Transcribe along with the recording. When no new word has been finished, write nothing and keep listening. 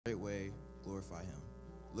straightway glorify him.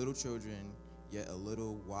 Little children, yet a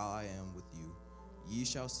little while I am with you. Ye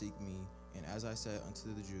shall seek me, and as I said unto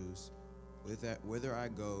the Jews, whither I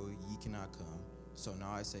go, ye cannot come. So now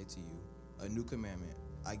I say to you, a new commandment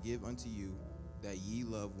I give unto you, that ye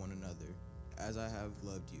love one another, as I have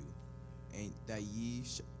loved you, and that ye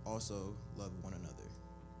also love one another.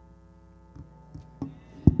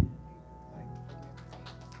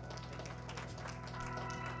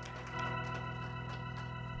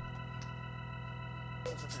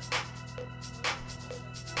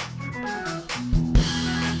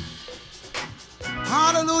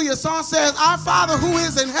 Hallelujah. Song says, our Father who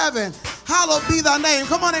is in heaven, hallowed be thy name.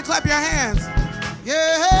 Come on and clap your hands.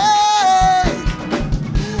 Yeah.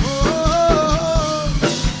 Oh.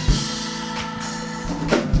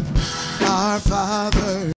 Our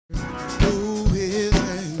Father who is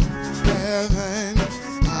in heaven,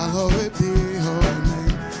 hallowed be your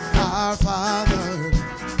name. Our Father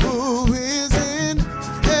who is in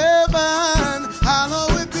heaven,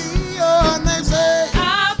 hallowed be your name. Say,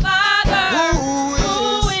 our Father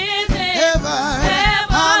who is in heaven,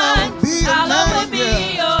 hallowed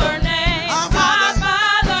be your name. Our Father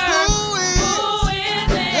who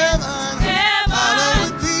is in heaven,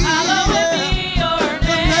 hallowed be your name.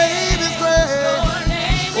 The name is great. Your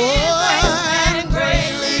name is great and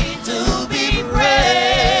greatly to be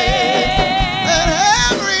praised. Let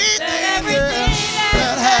everything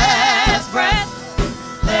that has breath,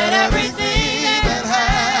 let everything that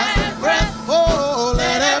has breath, oh,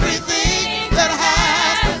 let everything that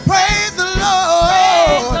has praise the praise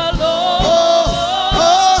Lord. the Lord.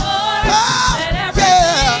 Let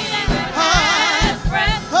everything that has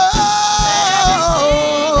breath,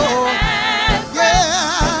 Oh,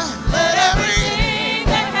 yeah. Let everything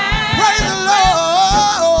that has praise the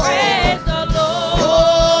Lord. praise the Lord.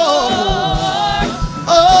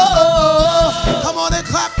 Oh, come on and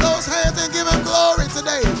clap those hands and give him glory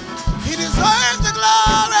today. He deserves the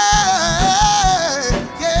glory.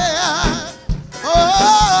 Yeah.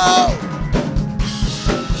 Oh.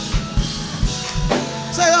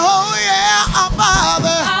 Say, oh yeah, our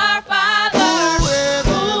Father Our Father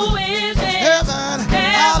who is in heaven,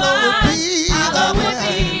 hallowed be thy hallowed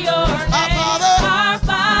name. be your name. Our Father Our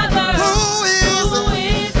Father who is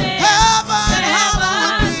in heaven,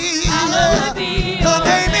 hallowed be hallowed be your your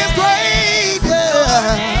name is great, name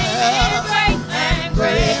yeah. is great and Greatly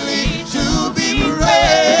greatly to be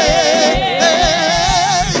praised.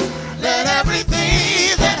 praised. Let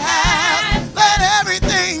everything that has, let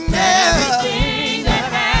everything, Everything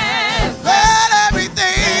that has let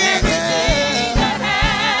everything, that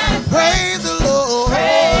has praise the Lord.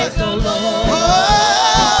 praise the Lord.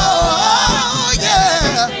 Oh,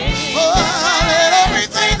 yeah. Oh, let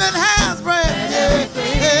everything that has breath, yeah.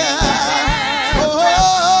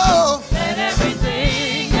 Oh, Let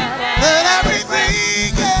everything that let has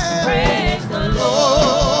everything, yeah. praise the Oh,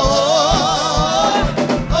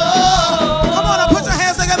 oh. Come on and put your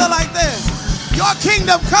hands together like this. Your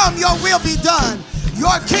kingdom come, your will be done.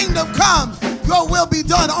 Your kingdom come, your will be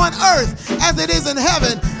done on earth as it is in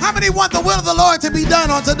heaven. How many want the will of the Lord to be done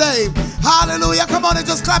on today? Hallelujah. Come on and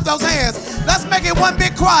just clap those hands. Let's make it one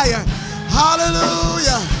big choir.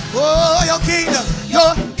 Hallelujah. Oh, your kingdom come,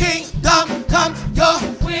 your kingdom come. Your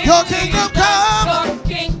kingdom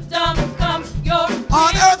come, your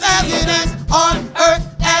On earth as it is, on earth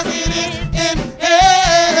as it is in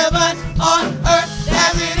heaven, on earth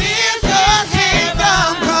as it is, your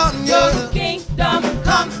kingdom come, your kingdom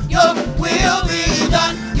come, your will be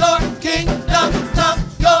done, your kingdom come,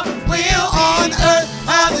 your will on earth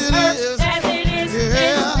as it is. as it is in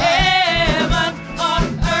Yeah. heaven, on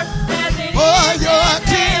earth as it Oh, is your in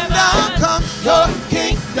kingdom heaven. come, your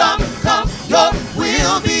kingdom come, your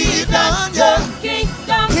will be done, your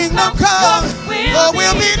kingdom come, your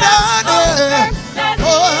will be done, yeah.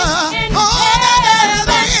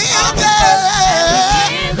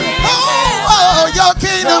 Your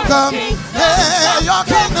kingdom come, yeah, your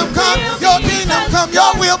kingdom come, your kingdom come,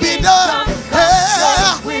 your will be done,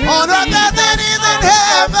 yeah, on earth as it is in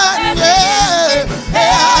heaven, yeah,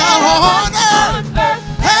 yeah, on earth,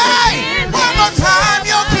 hey, one more time,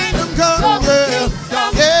 your kingdom come, yeah,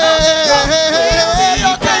 yeah,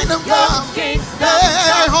 your kingdom come,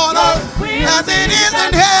 yeah, on earth as it is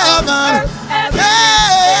in heaven,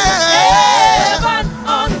 yeah,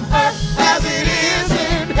 as it is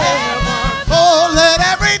in heaven. Oh, let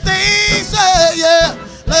everything say, yeah.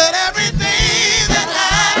 Let everything that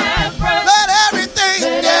has, let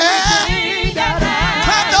everything, yeah.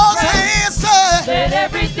 Clap those hands, say, Let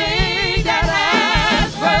everything that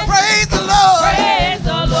has breath praise the Lord. praise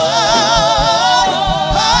the Lord. Oh,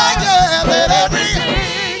 yeah. Let every,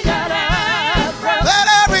 Everything that has breath let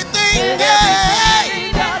every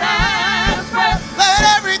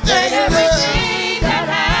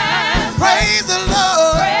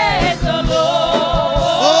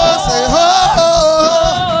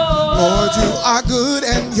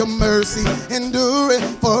your mercy endureth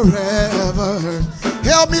forever.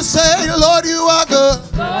 Help me say, Lord, you are good.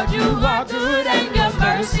 Lord, you are good and your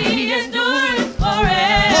mercy endureth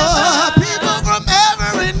forever. Oh, people from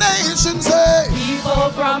every nation say. People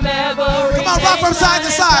from every Come on, rock from side to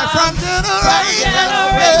side. From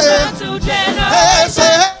generation to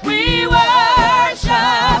generation, we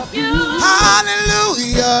worship you.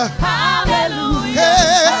 Hallelujah. Hallelujah.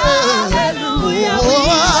 Hallelujah.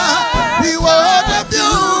 We worship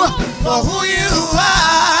you for who you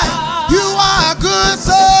are. You are good,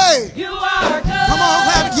 say. You are good. Come on,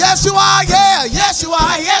 clap. Yes, you are, yeah. Yes, you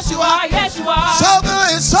are, yes, you are. Yes, you are. So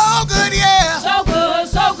good, yeah. So good,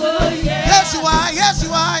 yeah. Yes, you are, yes,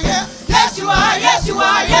 you are, yeah. Yes, you are, yes, you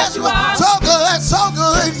are, yes, you are. So good,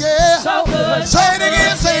 yeah. So good. Say it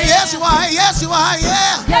again, say yes, you are, yes, you are,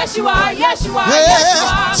 yeah. Yes, you are, yes, you are, Yeah. yes, you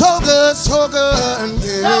are. So good, yeah. So good,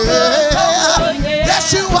 yeah.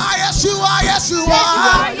 Yes, you are, yes, you are, yes, you Yes, you are.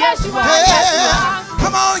 are, yes, you are, yes, you are.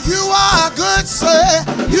 Come on, you are good, say.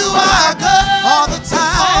 You are good all the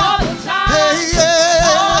time. All the time. Hey, yeah.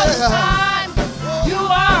 All the time. You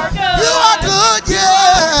are good. You are good,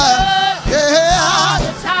 yeah. Yeah. All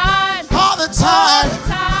the time. All the All time. the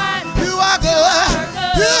time. You are good.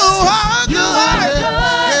 You are good. You are good.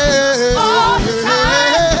 Yeah. All the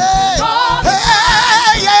time. All the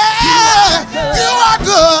Hey, yeah. You are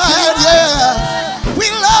good, yeah. We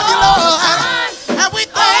love you, Lord. And we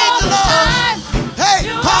thank you, Lord. Hey,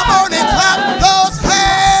 come on and clap those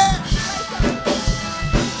hands.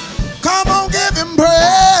 Come on, give him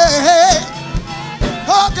praise.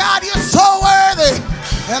 Oh, God, you're so worthy.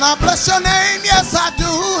 And I bless your name, yes, I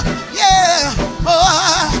do. Yeah.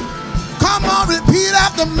 Oh, come on, repeat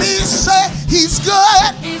after me. Say, he's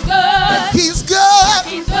good. He's good. He's good.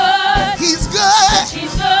 He's good. He's good.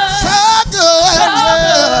 He's good. So good. So Yeah.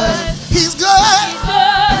 good. He's good.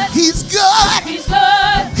 He's good. He's good. He's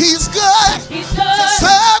good. He's good. He's good. So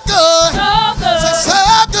good. So good. So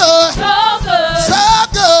good. So good. So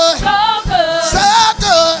good. So good. So good.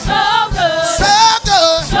 So good. So good. So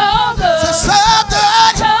good. So good. So good. So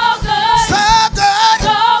good. So good. So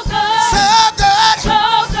good. So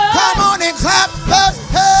good. Come on and clap those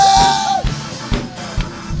hands.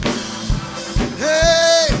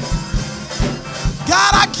 Hey.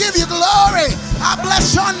 God, I give you glory. I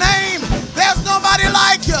bless your name. There's nobody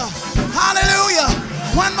like you. Hallelujah.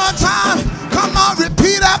 One more time. Come on,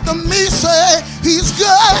 repeat after me. Say, he's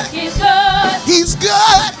good. He's good. He's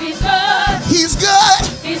good. He's good. He's good.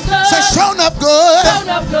 He's good. Say, shown up good. Shown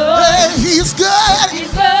up good. Hey, he's good.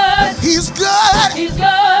 He's good. He's good. He's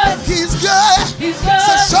good. He's good. He's good.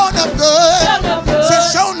 Say, shown up good. Shown up good. Say,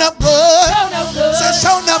 shown up good. Shown up good. Say,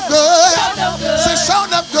 shown up good. Shown up good. Say,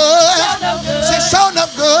 shown up good. Shown up good. Say, shown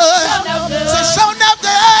up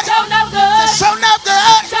good. Shown up good. Say, shown up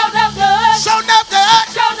good. Shown up good. Say, shown up good. Shown up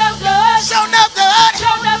good. Shown up good. Shown up good. Shown up good.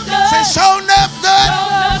 Shown up good. Say, shown up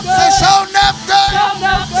good. Say, shown up good. Shown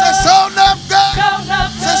up good. Say, shown up good. Shown up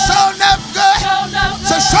good. Say, shown up good. Shown up good.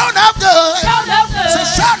 Say, shown up good. Shown up good. Say,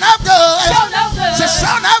 shown up good. Shown up good. Say,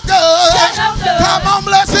 shown up good. Shown up good. Come on,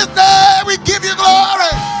 bless his name. We give you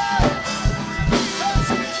glory.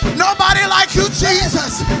 Nobody like you,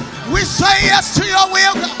 Jesus. We say yes to your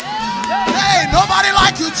will, God. Hey, nobody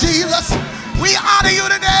like you, Jesus. We honor you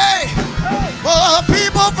today. Oh,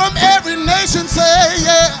 people from every nation say,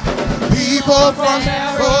 yeah. People from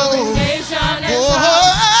every nation and oh,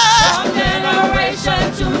 from generation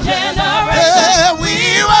to generation. yeah,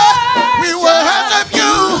 we worship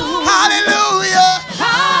you. Hallelujah.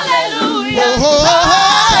 Hallelujah.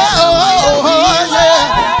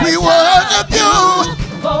 Yeah. We worship you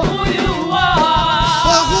For who you are.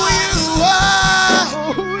 for who you are.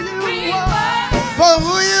 We worship For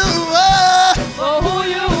who you are. for who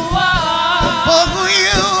you are. For who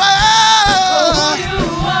you For are. who you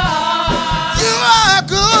are. You are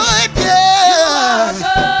good, yeah.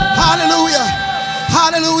 Good. Hallelujah.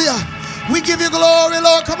 Hallelujah. We give you glory,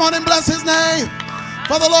 Lord. Come on and bless his name.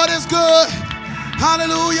 For the Lord is good.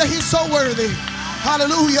 Hallelujah. He's so worthy.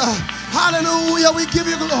 Hallelujah. Hallelujah. We give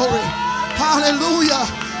you glory. Hallelujah.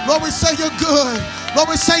 Lord, we say you're good. Lord,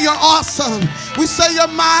 we say you're awesome. We say you're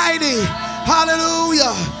mighty.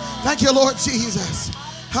 Hallelujah. Thank you, Lord Jesus.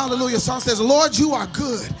 Hallelujah. Song says, Lord, you are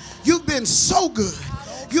good. You've been so good.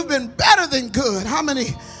 You've been better than good. How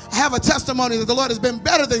many have a testimony that the Lord has been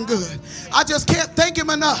better than good? I just can't thank him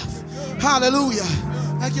enough. Hallelujah.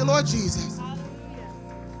 Thank you, Lord Jesus.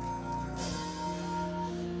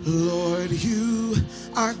 Lord, you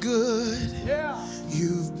are good.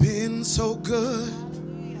 You've been so good.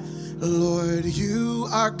 Lord, you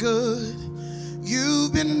are good.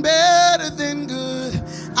 You've been better than good.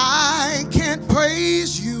 I can't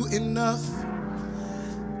praise you enough.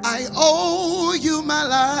 I owe you my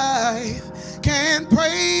life. Can't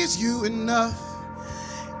praise you enough,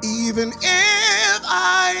 even if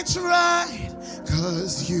I tried,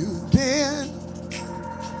 'cause you've been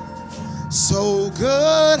so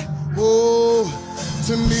good, oh,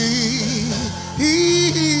 to me.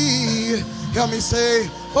 Help me say,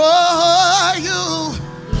 oh,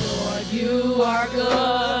 Lord, you are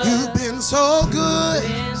good. you've been so good.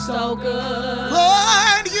 Been so good.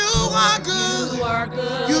 Lord, you are good. You are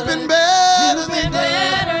good. You've been better You've than been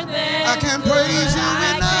better than I can't praise you I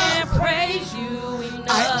enough. can't praise you enough.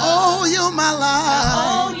 I owe you my I life.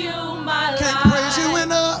 owe you my Can't life. praise you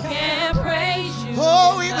enough. Can't praise you Oh,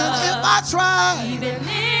 enough. even if I try. Even if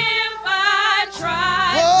I try,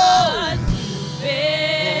 Oh. 'cause you've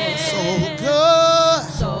been So good.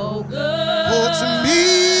 so good. Oh, to me.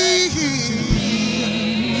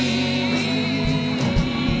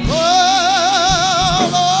 Oh,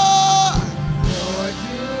 Lord. Lord,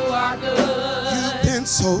 you are good. You've been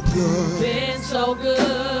so good. Been so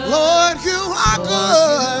good. Lord, you are Lord,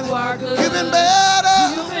 good. you are good. You've been better.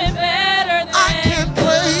 You've been better than I can't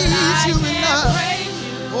praise you I enough. can't praise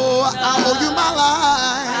you Oh, I owe you my I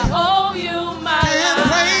life. owe you my Can't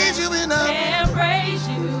life. praise you enough. Can't praise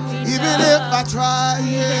you enough. Even if I try.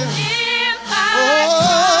 Yeah. If I Oh,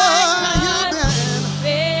 try, you've been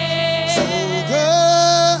been so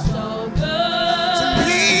good so good to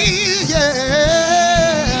me. Yeah.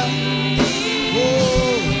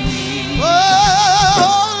 Oh,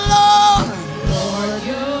 Lord. Lord,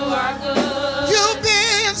 you are good. You've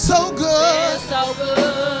been so Been good. so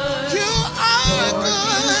good. You are Lord,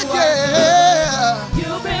 good. you are Yeah.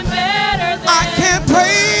 You've been better than I can't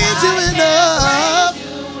praise you I can't enough. praise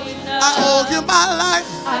you enough. I owe you my life.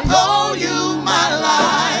 I owe you my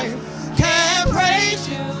life. Can't praise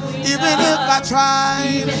you even if I tried.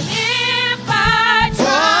 Even if I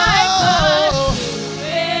tried, 'cause Oh, you've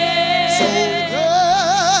been so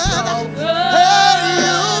good. so good. Hey,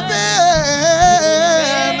 you've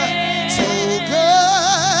been so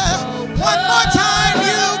good. One more time,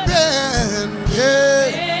 you've been,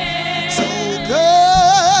 yeah, so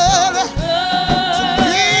good to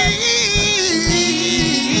me.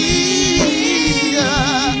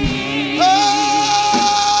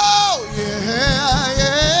 Oh, yeah,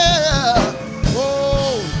 yeah.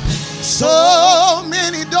 Oh, so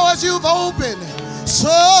many doors you've opened,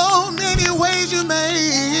 so many ways you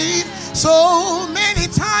made, so many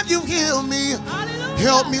times you've healed me.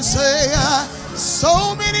 Help me say,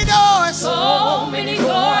 so many doors, So many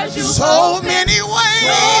doors you so opened. many ways, So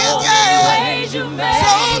many yeah, ways you made.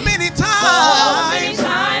 so many So many times.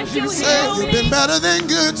 times you Say healed you've me. been better than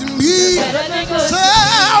good to me. Better than good to So me.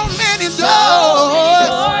 many So many doors,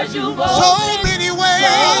 doors you've so opened. many ways So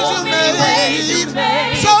you many ways you made,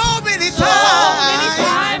 made. so many So many times.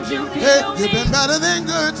 times you Hey, healed you've me. been better than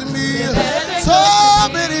good to me. better than So good to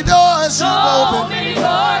me. many doors So you've opened. many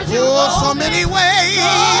doors you've Oh, so opened. many ways,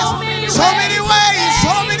 So many ways,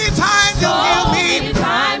 so many times you So healed many me.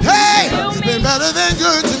 times you Hey, healed you've me. been better than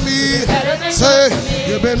good to me. better than Say, good to me.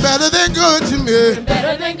 you've been better than good to me.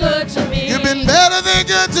 Better than good to me. You've been better than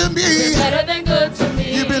good to me. Better than good to me.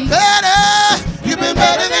 You've been better. You've been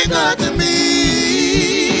better than good to me.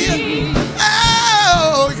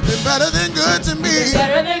 Oh, you've been better than good to me.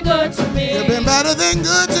 Better than good to me. You've been better than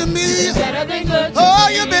good to me. Better than good to Oh,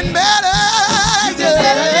 me. you've been better.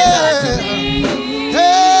 Better than good to Yeah. me.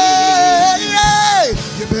 Hey, yeah.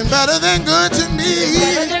 You've been better than good to Better me.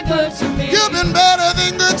 than good to me. You've been better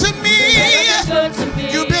than good to me. Better than good to me.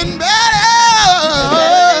 You've been better.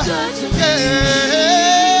 Better than good to me. Yeah.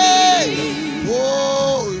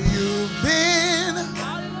 Oh, you've been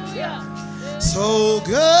Hallelujah. so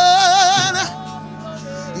good.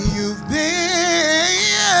 You've been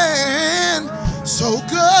so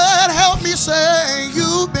good. Help me say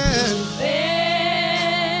you've been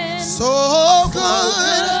Been so good.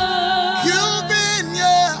 good. You've been,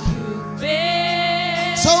 yeah,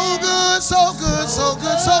 Been so good, so good, so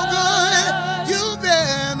good, so good. You've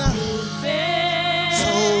been been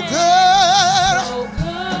so good so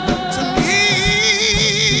good. to me.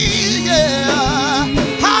 Yeah.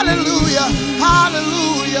 Hallelujah.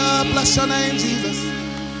 Hallelujah. Bless your name, Jesus.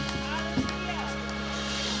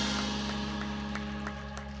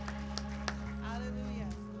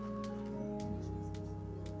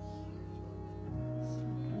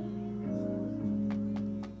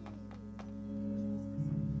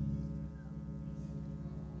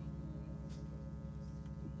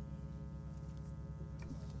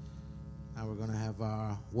 Now we're going to have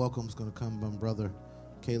our welcome's going to come from Brother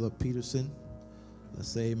Caleb Peterson. Let's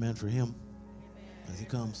say amen for him as he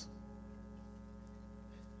comes.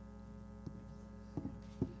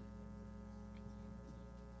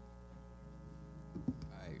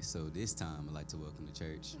 right, so this time I'd like to welcome the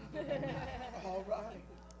church. All right.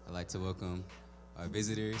 I'd like to welcome our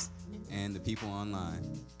visitors and the people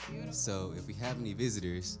online. So if we have any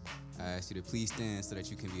visitors, I ask you to please stand so that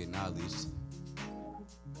you can be acknowledged.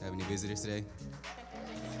 Have any visitors today?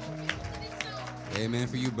 Amen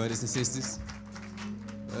for you, brothers and sisters.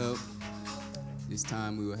 Well, this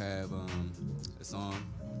time we will have a song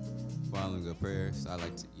following a prayer. So I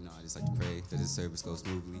like to, I just like to pray that this service goes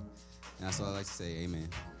smoothly. And that's all I like to say. Amen.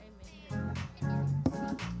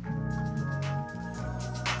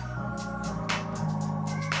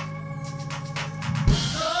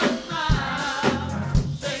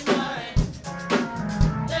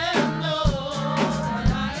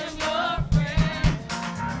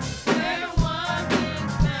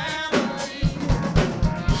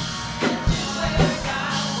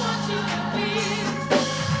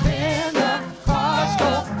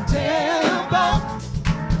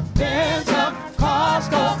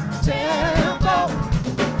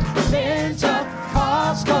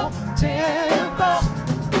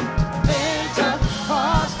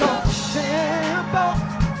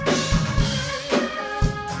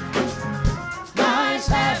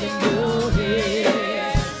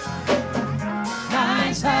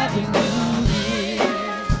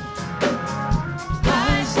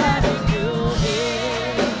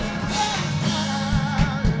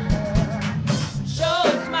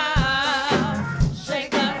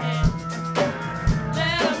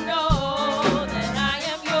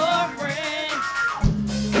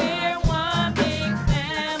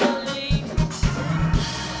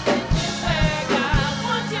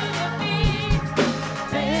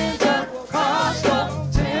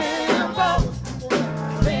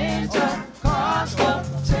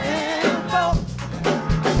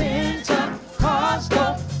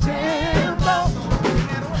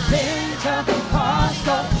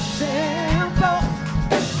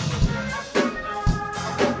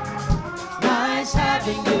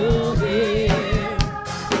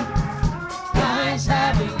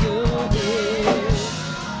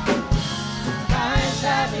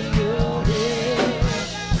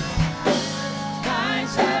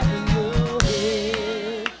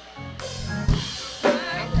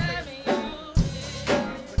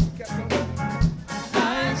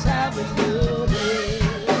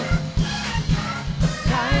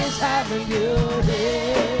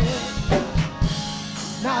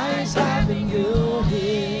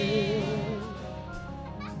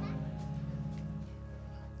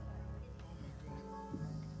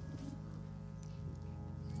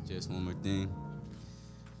 Just one more thing.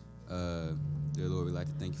 Dear Lord, we'd like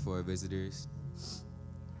to thank you for our visitors.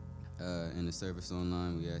 In the service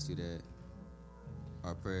online, we ask you that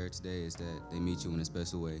our prayer today is that they meet you in a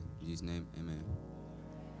special way. In Jesus' name, amen.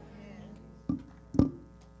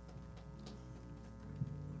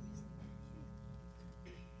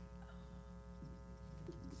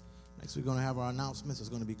 Next, we're going to have our announcements. It's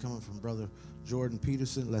going to be coming from Brother Jordan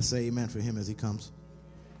Peterson. Let's say amen for him as he comes.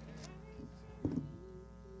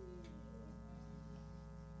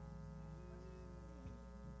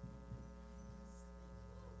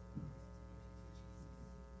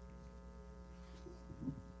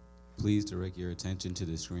 Please direct your attention to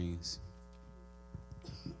the screens.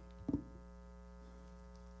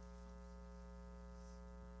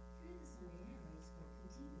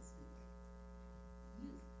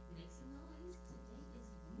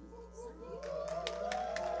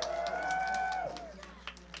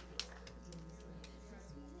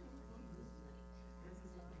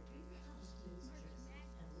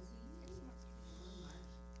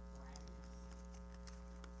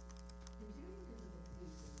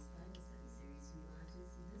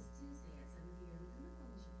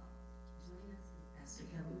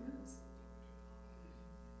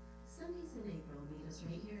 Sundays in April, meet us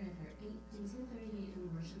right here at our 8 and 10:30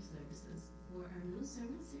 a.m. worship services for our new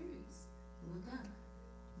sermon series, Look Up,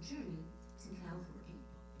 Journey to Calvary.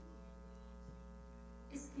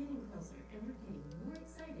 It's getting closer and we're getting more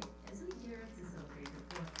excited as we gear up to celebrate the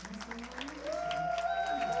fourth Passover celebration.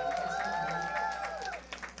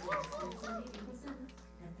 Sunday, April 7th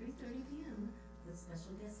at 3:30 p.m. with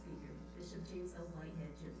special guest speaker, Bishop James L.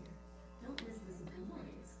 Whitehead Jr. Don't miss this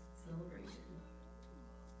glorious celebration.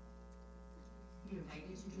 You're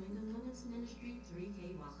invited to join the Women's Ministry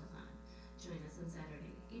 3K Walkathon. Join us on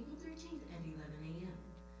Saturday, April 13th at 11 a.m.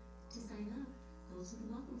 To sign up, go to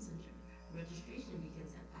the Welcome Center. Registration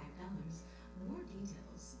begins at $5. More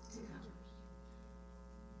details to come.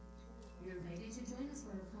 You're invited to join us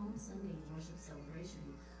for our Palm Sunday worship celebration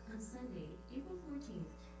on Sunday, April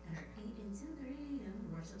 14th at our 8 and 10:30 a.m.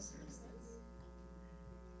 worship services.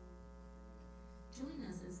 Join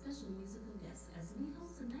us as special musical guests as we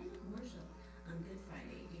host a night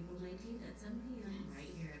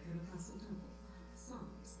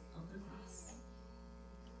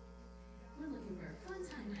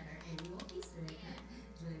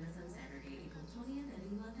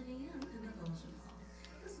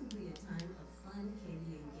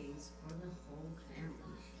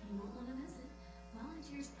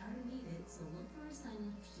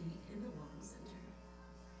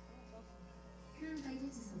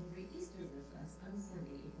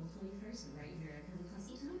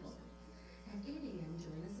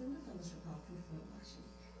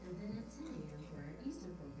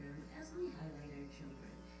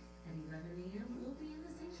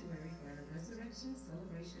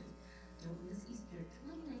Don't miss Easter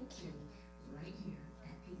 2019 right here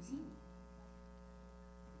at PT.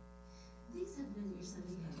 These have been your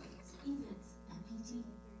Sunday highlights, events at PT.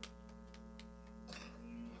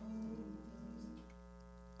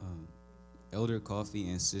 Elder Coffee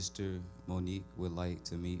and Sister Monique would like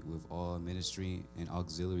to meet with all ministry and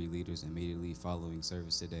auxiliary leaders immediately following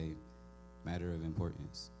service today. Matter of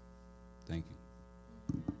importance. Thank you.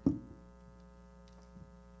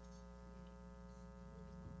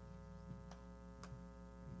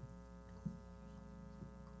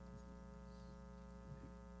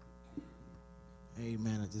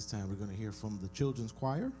 Amen. At this time, we're going to hear from the children's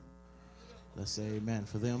choir. Let's say amen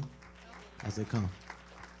for them as they come.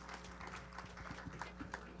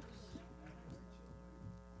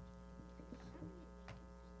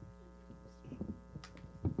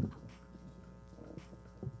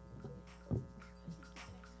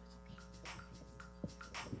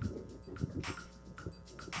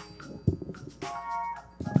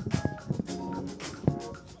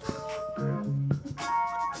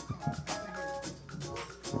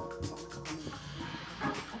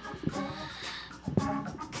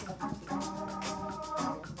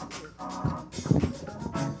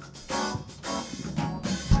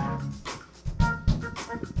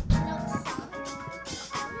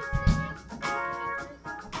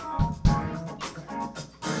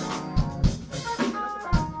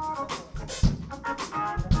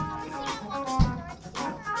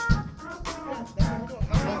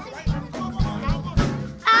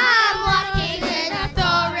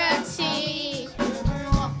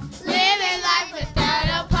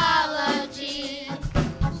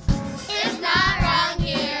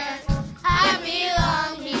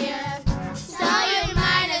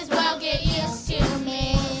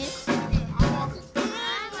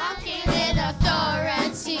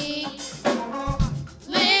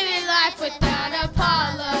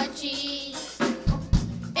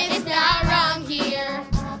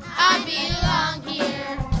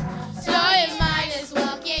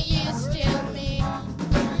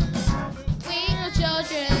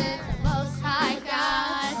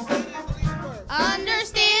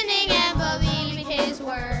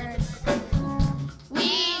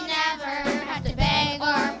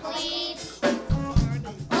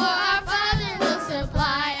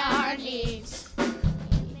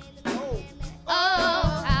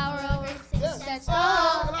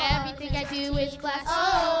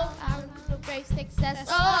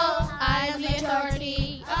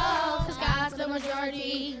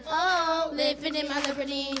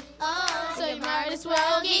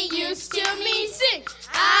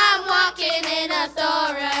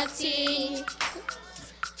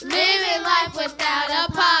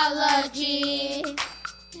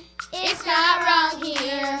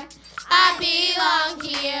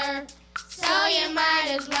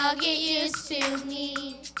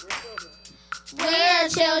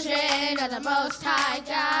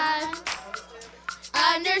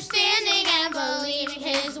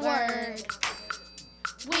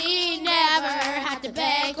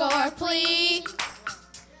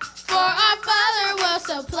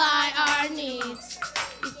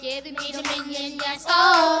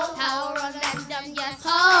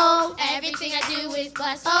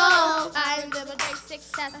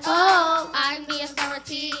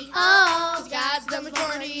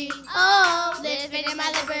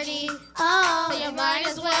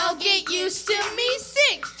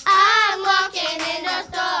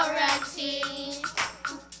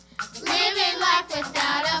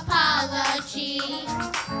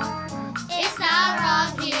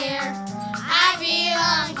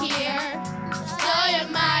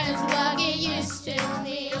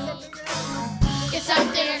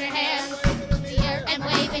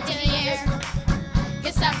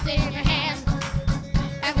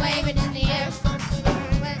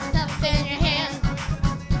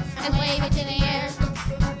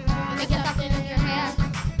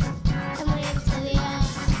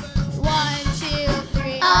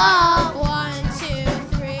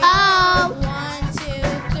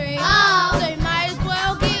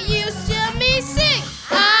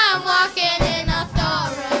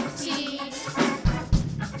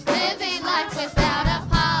 Without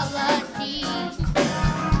apology,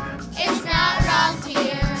 it's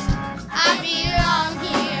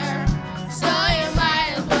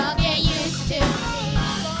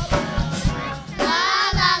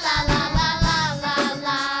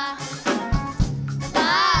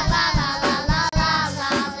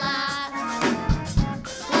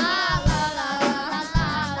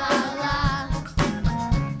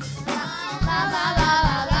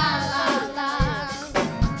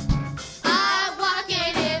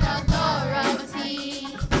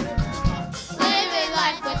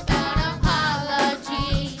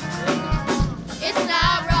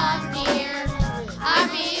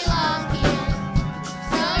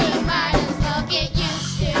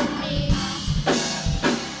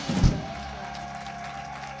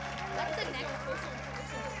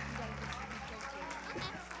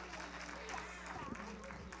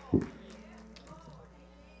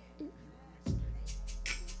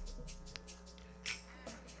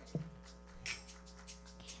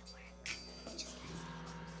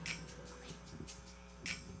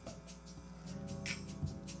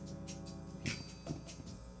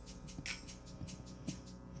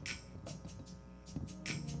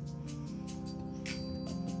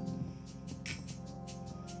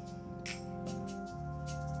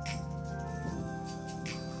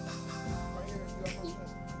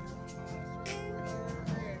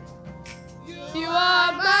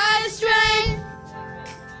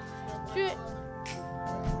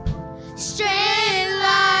strength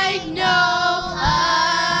like no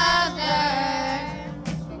other,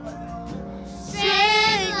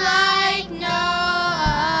 strength like no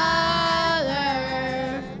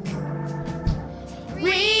other,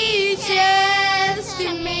 reaches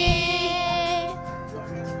to me.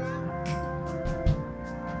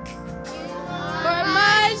 For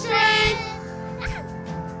my strength,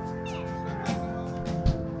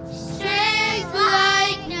 strength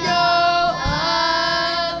like no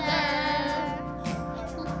other,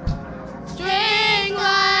 strength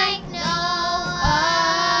like no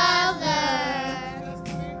other,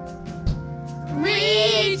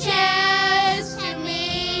 reaches to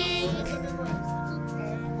me.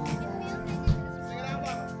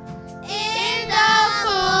 In the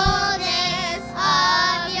fullness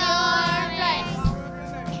of your grace,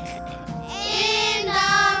 in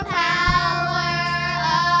the power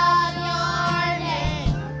of your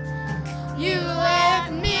name, you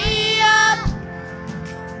lift me up.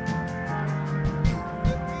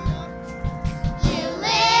 You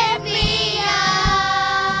lift me up.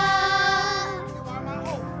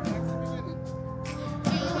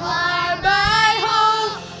 You are my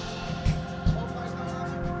hope.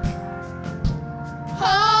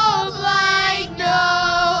 Hope like no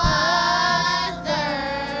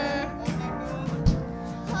other.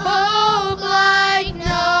 Hope like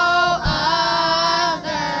no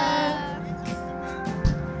other.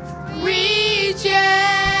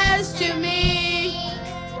 Reaches to me.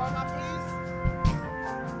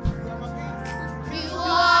 You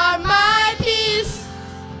are my peace.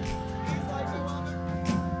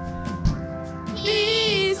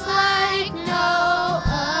 Peace like no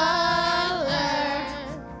other.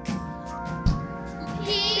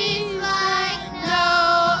 Peace like no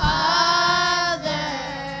other.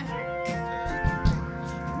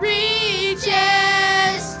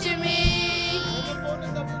 Reaches to me.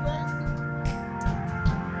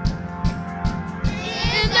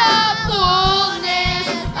 In the fullness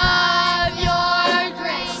of your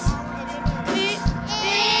grace,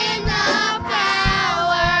 in the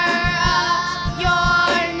power of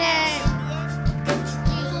your name,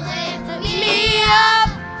 you lift me up.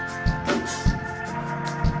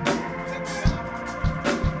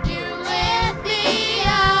 You lift me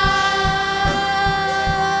up.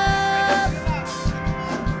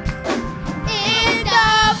 In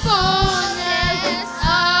the fullness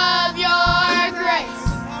of your grace,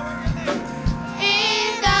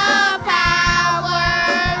 in the power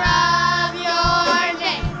of your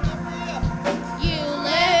name, you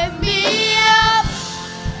lift me up.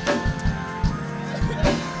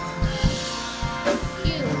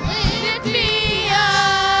 You lift me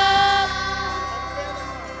up.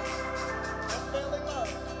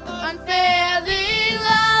 Unfailing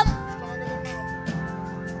love,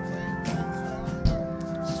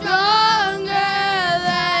 stronger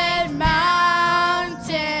than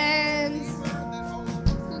mountains,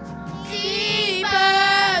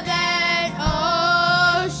 deeper than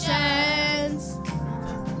oceans,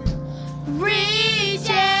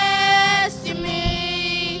 reaches to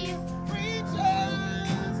me.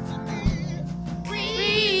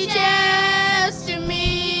 Reaches to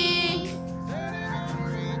me.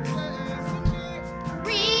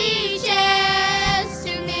 Reaches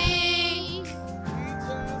to me.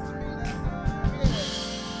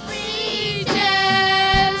 Reaches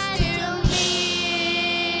to me.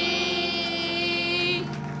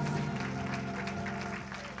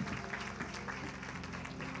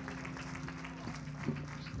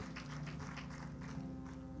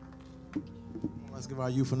 Let's give our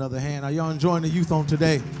youth another hand. Are y'all enjoying the youth on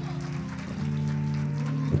today?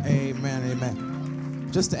 Amen, amen.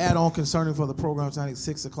 Just to add on concerning for the program tonight at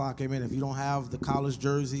 6 o'clock, amen. If you don't have the college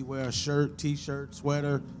jersey, wear a shirt, t-shirt,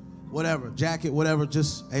 sweater, whatever, jacket, whatever,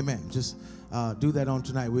 just, amen. Just do that on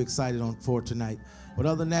tonight. We're excited for tonight. But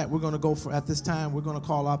other than that, we're going to go for, at this time, we're going to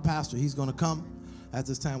call our pastor. He's going to come. At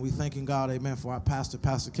this time, we're thanking God, amen, for our pastor,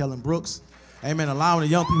 Pastor Kellen Brooks. Amen, allowing the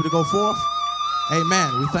young people to go forth.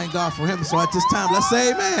 Amen. We thank God for him. So at this time, let's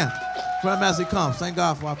say amen for him as he comes. Thank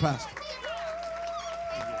God for our pastor.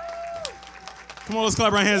 Come on, let's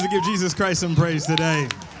clap our hands and give Jesus Christ some praise today.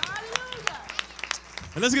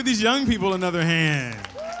 And let's give these young people another hand.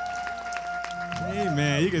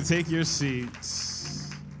 Amen. You can take your seats.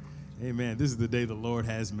 Amen. This is the day the Lord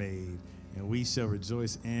has made, and we shall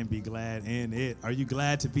rejoice and be glad in it. Are you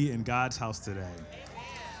glad to be in God's house today?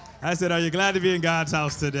 I said, are you glad to be in God's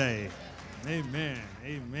house today? Amen.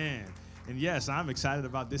 Amen. And yes, I'm excited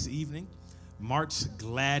about this evening. March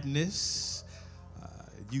Gladness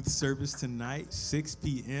youth service tonight, 6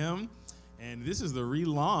 p.m. And this is the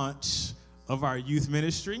relaunch of our youth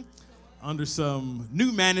ministry under some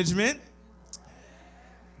new management.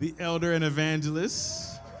 the elder and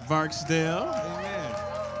evangelist, Barksdale. Amen.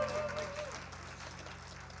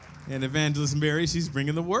 And Evangelist Mary, she's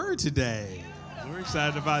bringing the word today. We're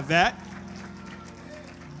excited about that.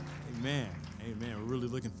 Amen. Amen. We're really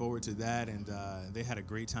looking forward to that. And they had a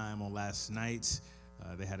great time on last night.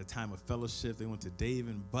 They had a time of fellowship. They went to Dave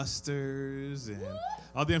and Buster's. And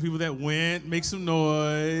all the young people that went, make some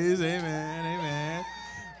noise. Amen. Amen.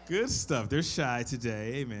 Good stuff. They're shy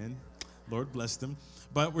today. Amen. Lord bless them.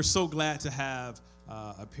 But we're so glad to have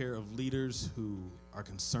a pair of leaders who are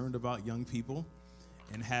concerned about young people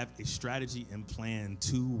and have a strategy and plan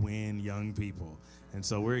to win young people. And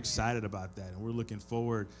so we're excited about that. And we're looking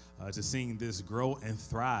forward to seeing this grow and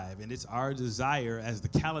thrive. And it's our desire, as the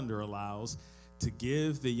calendar allows, to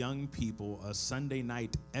give the young people a Sunday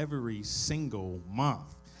night every single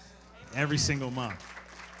month. Every single month.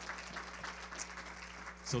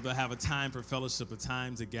 So they'll have a time for fellowship, a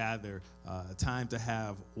time to gather, a time to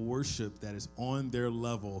have worship that is on their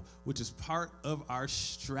level, which is part of our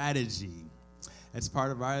strategy. That's part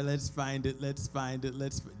of our let's find it, let's find it,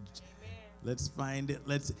 let's find it,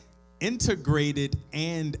 let's integrated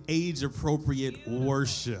and age-appropriate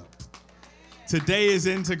worship. Today is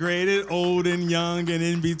integrated, old and young and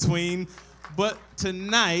in between, but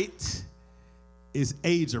tonight is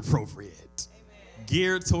age-appropriate,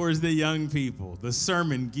 geared towards the young people. The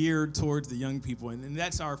sermon geared towards the young people, and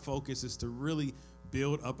that's our focus, is to really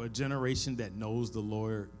build up a generation that knows the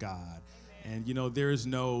Lord God. And, you know, there is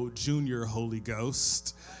no junior Holy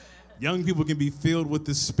Ghost. Young people can be filled with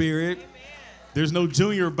the Spirit. There's no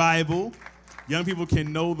junior Bible. Young people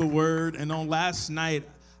can know the Word. And on last night,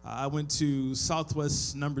 I went to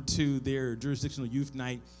Southwest number 2, their jurisdictional youth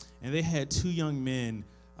night, and they had 2 young men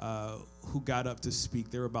who got up to speak.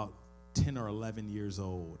 They were about 10 or 11 years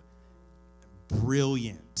old.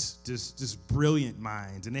 Brilliant, just brilliant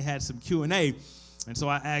minds. And they had some Q&A. And so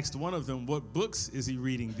I asked one of them, what books is he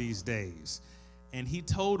reading these days? And he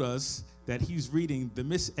told us that he's reading The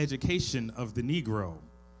Miseducation of the Negro.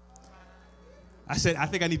 I said, I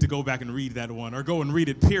think I need to go back and read that one, or go and read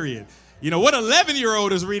it, period. You know, what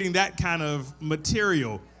 11-year-old is reading that kind of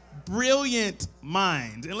material? Brilliant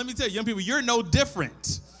minds. And let me tell you, young people, you're no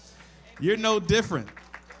different. You're no different.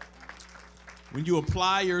 When you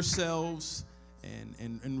apply yourselves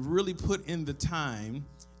and really put in the time,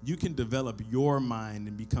 you can develop your mind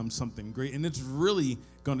and become something great. And it's really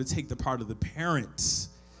going to take the part of the parents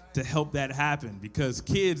to help that happen, because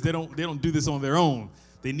kids, they don't do this on their own.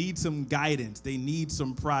 They need some guidance. They need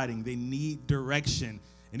some prodding. They need direction.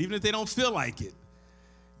 And even if they don't feel like it,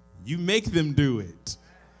 you make them do it.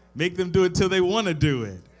 Make them do it till they want to do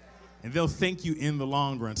it. And they'll thank you in the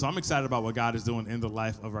long run. So I'm excited about what God is doing in the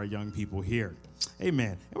life of our young people here.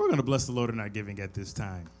 Amen. And we're going to bless the Lord in our giving at this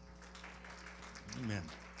time. Amen.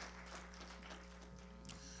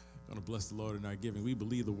 We're going to bless the Lord in our giving. We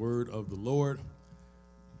believe the word of the Lord.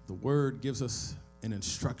 The word gives us an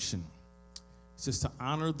instruction. It says to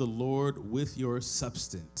honor the Lord with your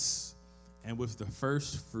substance and with the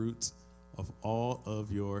first fruits of all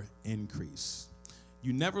of your increase.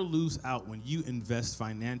 You never lose out when you invest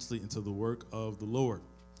financially into the work of the Lord.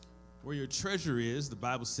 Where your treasure is, the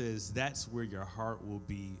Bible says, that's where your heart will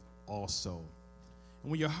be also.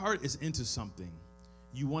 And when your heart is into something,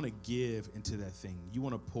 you want to give into that thing. You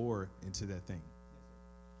want to pour into that thing.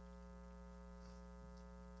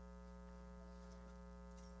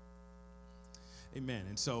 Amen.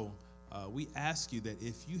 And so we ask you that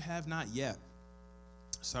if you have not yet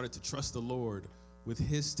started to trust the Lord with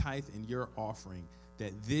his tithe and your offering,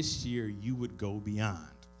 that this year you would go beyond.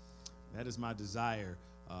 That is my desire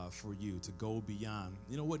for you, to go beyond.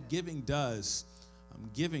 You know what giving does?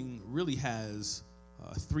 Giving really has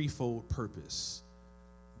a threefold purpose.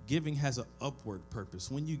 Giving has an upward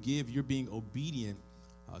purpose. When you give, you're being obedient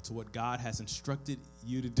to what God has instructed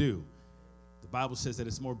you to do. The Bible says that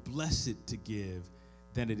it's more blessed to give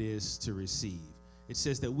than it is to receive. It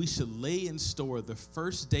says that we should lay in store the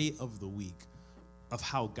first day of the week of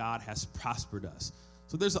how God has prospered us.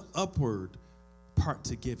 So there's an upward part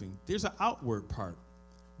to giving. There's an outward part.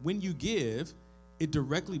 When you give, it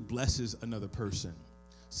directly blesses another person.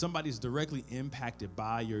 Somebody's directly impacted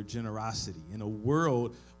by your generosity. In a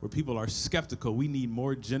world where people are skeptical, we need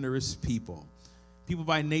more generous people. People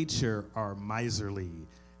by nature are miserly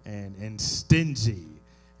and stingy.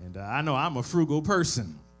 And I know I'm a frugal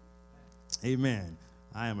person. Amen.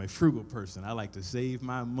 I am a frugal person. I like to save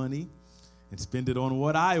my money and spend it on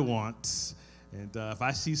what I want. And if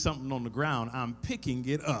I see something on the ground, I'm picking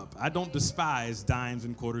it up. I don't despise dimes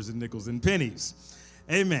and quarters and nickels and pennies.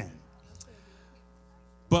 Amen.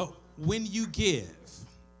 But when you give,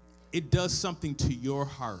 it does something to your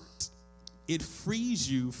heart. it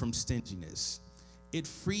frees you from stinginess. It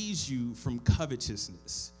frees you from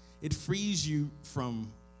covetousness. It frees you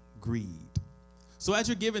from greed. So as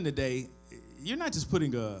you're giving today, you're not just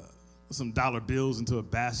putting some dollar bills into a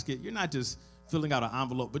basket. You're not just filling out an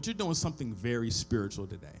envelope, but you're doing something very spiritual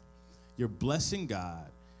today. You're blessing God,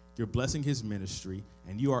 you're blessing his ministry,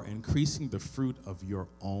 and you are increasing the fruit of your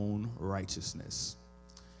own righteousness.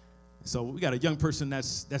 So we got a young person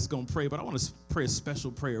that's going to pray, but I want to pray a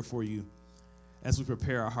special prayer for you as we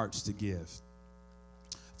prepare our hearts to give.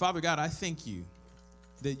 Father God, I thank you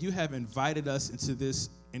that you have invited us into this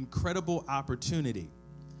incredible opportunity,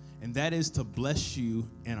 and that is to bless you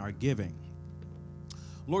in our giving.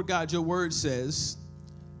 Lord God, your word says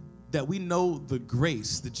that we know the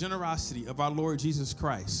grace, the generosity of our Lord Jesus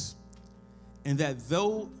Christ, and that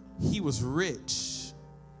though he was rich,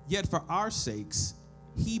 yet for our sakes,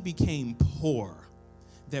 he became poor,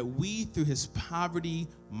 that we through his poverty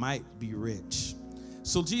might be rich.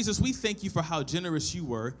 So Jesus, we thank you for how generous you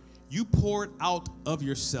were. You poured out of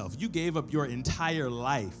yourself. You gave up your entire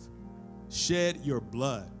life, shed your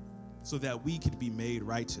blood so that we could be made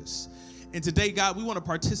righteous. And today, God, we want to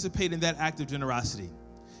participate in that act of generosity,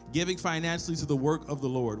 giving financially to the work of the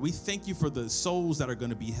Lord. We thank you for the souls that are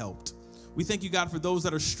going to be helped. We thank you, God, for those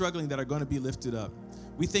that are struggling that are going to be lifted up.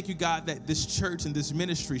 We thank you, God, that this church and this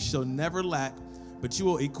ministry shall never lack, but you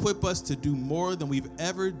will equip us to do more than we've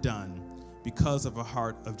ever done because of a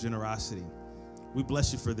heart of generosity. We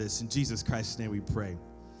bless you for this. In Jesus Christ's name we pray.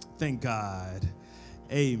 Thank God.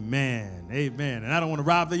 Amen. Amen. And I don't want to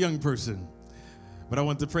rob the young person, but I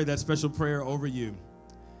want to pray that special prayer over you,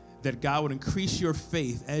 that God would increase your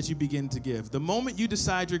faith as you begin to give. The moment you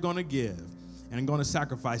decide you're going to give and going to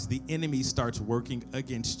sacrifice, the enemy starts working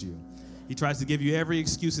against you. He tries to give you every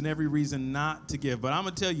excuse and every reason not to give. But I'm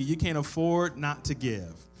going to tell you, you can't afford not to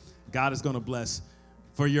give. God is going to bless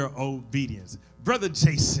for your obedience. Brother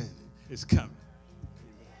Jason is coming.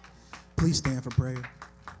 Please stand for prayer.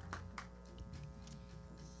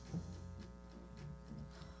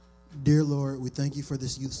 Dear Lord, we thank you for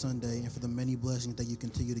this Youth Sunday and for the many blessings that you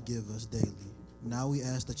continue to give us daily. Now we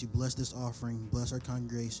ask that you bless this offering, bless our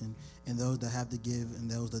congregation, and those that have to give and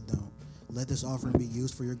those that don't. Let this offering be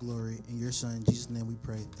used for your glory. In your Son, in Jesus' name we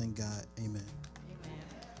pray. Thank God. Amen.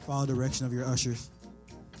 Follow the direction of your ushers.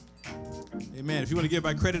 Amen. If you want to give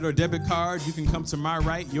by credit or debit card, you can come to my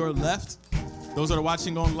right, your left. Those that are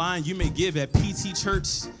watching online, you may give at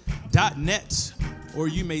ptchurch.net, or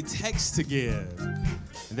you may text to give.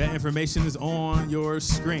 And that information is on your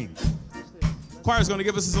screen. Choir is going to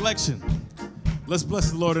give us a selection. Let's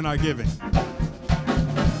bless the Lord in our giving.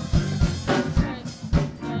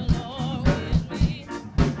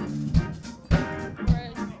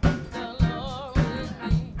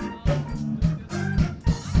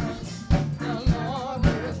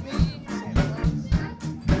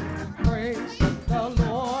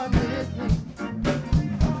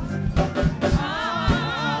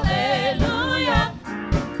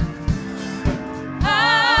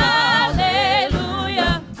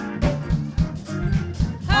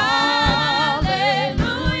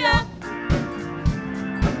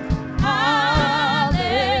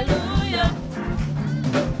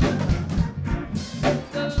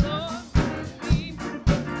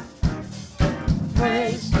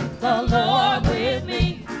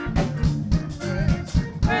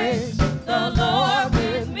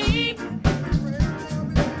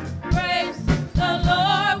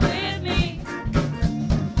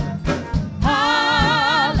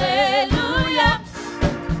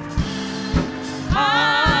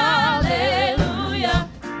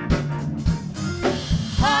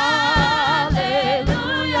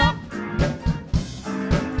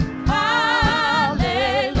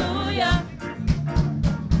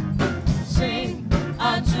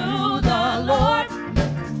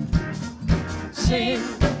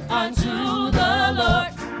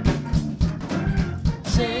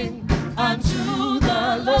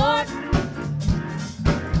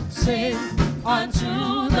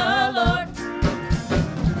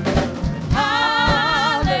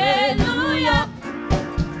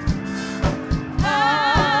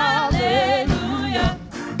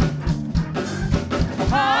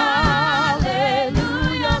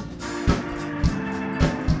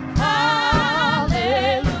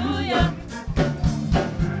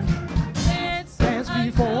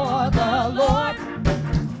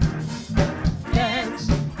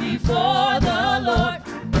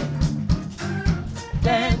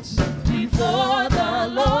 Dance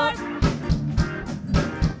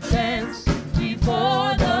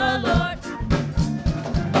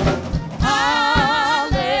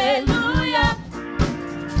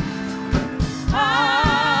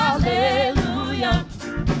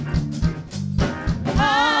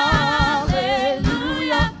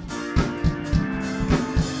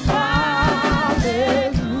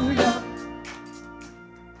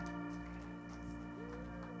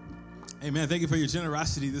Amen. Thank you for your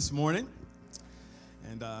generosity this morning.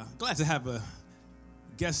 And glad to have a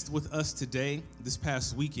guest with us today. This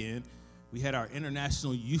past weekend, we had our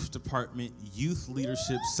International Youth Department Youth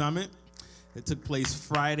Leadership Summit. It took place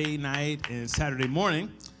Friday night and Saturday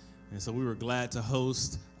morning. And so we were glad to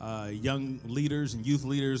host young leaders and youth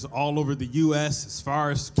leaders all over the U.S., as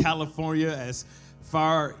far as California, as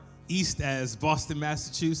far east as Boston,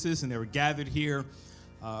 Massachusetts. And they were gathered here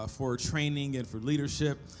for training and for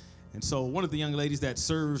leadership. And so one of the young ladies that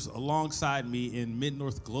serves alongside me in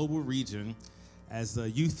Mid-North Global Region as the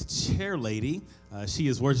youth chair lady, she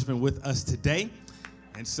is worshiping with us today.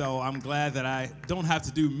 And so I'm glad that I don't have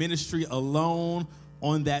to do ministry alone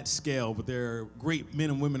on that scale, but there are great men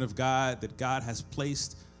and women of God that God has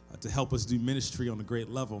placed to help us do ministry on a great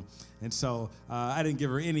level. And so I didn't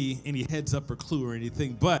give her any heads up or clue or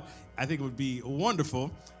anything, but I think it would be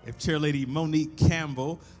wonderful if Chair Lady Monique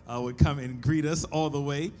Campbell would come and greet us all the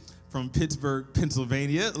way from Pittsburgh,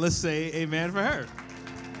 Pennsylvania. Let's say amen for her.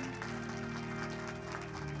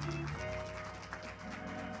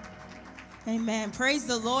 Amen. Praise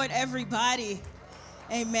the Lord, everybody.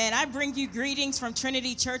 Amen. I bring you greetings from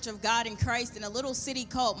Trinity Church of God in Christ in a little city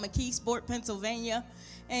called McKeesport, Pennsylvania.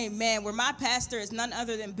 Amen. Where my pastor is none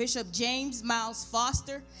other than Bishop James Miles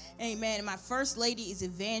Foster. Amen. And my first lady is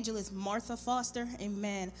Evangelist Martha Foster.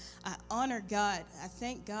 Amen. I honor God. I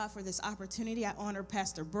thank God for this opportunity. I honor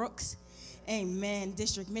Pastor Brooks. Amen.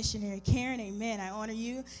 District Missionary Karen. Amen. I honor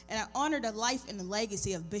you. And I honor the life and the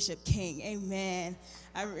legacy of Bishop King. Amen.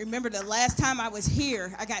 I remember the last time I was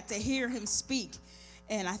here, I got to hear him speak.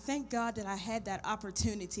 And I thank God that I had that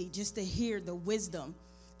opportunity just to hear the wisdom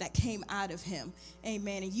that came out of him.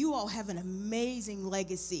 Amen. And you all have an amazing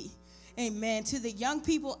legacy. Amen. To the young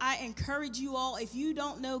people, I encourage you all, if you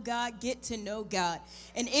don't know God, get to know God.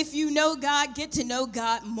 And if you know God, get to know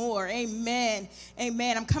God more. Amen.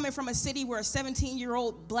 Amen. I'm coming from a city where a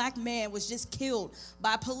 17-year-old black man was just killed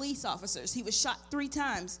by police officers. He was shot 3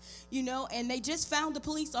 times, and they just found the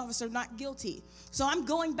police officer not guilty. So I'm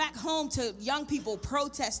going back home to young people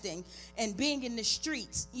protesting and being in the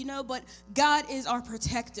streets, but God is our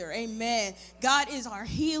protector. Amen. God is our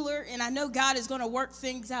healer, and I know God is going to work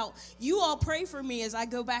things out. You all pray for me as I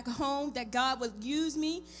go back home, that God would use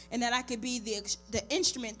me and that I could be the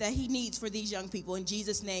instrument that he needs for these young people. In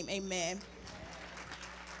Jesus' name, amen.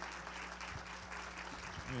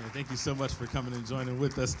 Thank you so much for coming and joining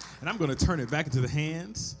with us. And I'm going to turn it back into the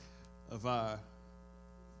hands of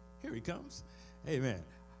here he comes. Amen.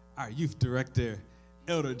 Our youth director,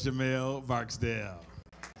 Elder Jamel Barksdale.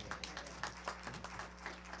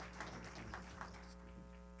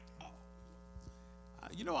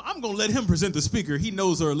 I'm going to let him present the speaker. He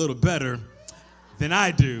knows her a little better than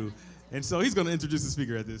I do. And so he's going to introduce the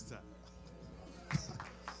speaker at this time.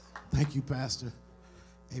 Thank you, Pastor.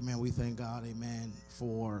 Amen. We thank God, amen,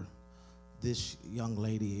 for this young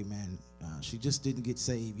lady, amen. She just didn't get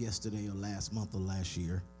saved yesterday or last month or last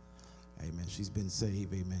year. Amen. She's been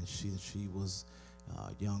saved, amen. She was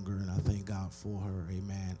younger, and I thank God for her,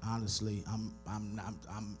 amen. Honestly,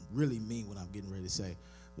 I'm really mean what I'm getting ready to say,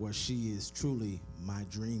 where she is truly my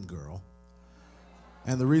dream girl.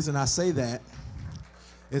 And the reason I say that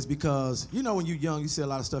is because, when you're young, you say a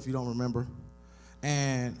lot of stuff you don't remember.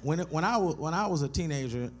 And when I was a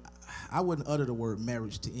teenager, I wouldn't utter the word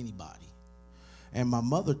marriage to anybody. And my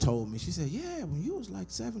mother told me, she said, yeah, when you was like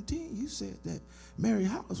 17, you said that Mary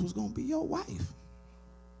Hollis was going to be your wife.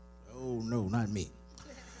 Oh, no, not me.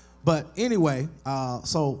 But anyway,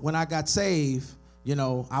 so when I got saved,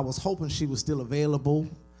 I was hoping she was still available.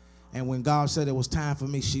 And when God said it was time for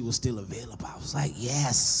me, she was still available. I was like,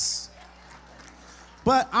 yes.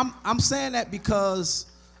 But I'm saying that because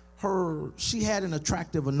she had an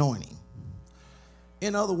attractive anointing.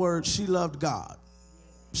 In other words, she loved God.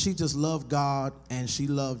 She just loved God, and she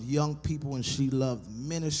loved young people, and she loved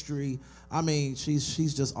ministry. I mean,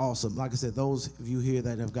 she's just awesome. Like I said, those of you here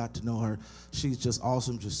that have got to know her, she's just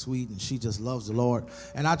awesome, just sweet, and she just loves the Lord.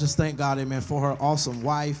 And I just thank God, amen, for her awesome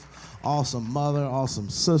wife, awesome mother, awesome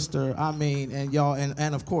sister. I mean, and y'all,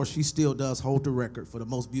 and of course, she still does hold the record for the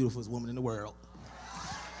most beautiful woman in the world.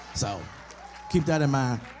 So keep that in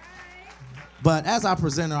mind. But as I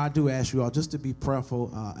present her, I do ask you all just to be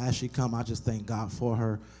prayerful as she come. I just thank God for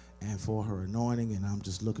her and for her anointing, and I'm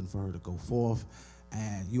just looking for her to go forth.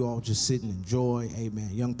 And you all just sit and enjoy, amen.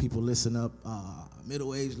 Young people, listen up.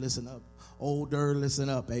 Middle-aged, listen up. Older, listen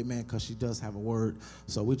up, amen, because she does have a word.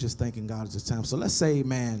 So we're just thanking God at this time. So let's say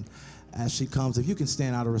amen as she comes. If you can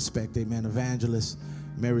stand out of respect, amen, Evangelist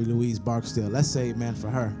Mary Louise Barksdale. Let's say amen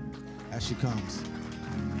for her as she comes.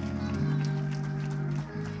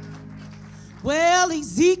 Well,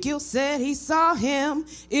 Ezekiel said he saw him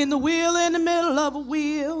in the wheel in the middle of a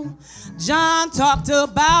wheel. John talked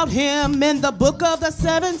about him in the book of the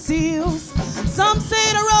seven seals. Some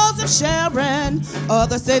say the rose of Sharon,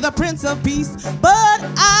 others say the Prince of Peace, but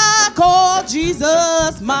I call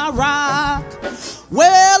Jesus my rock.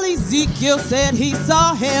 Well, Ezekiel said he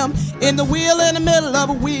saw him in the wheel in the middle of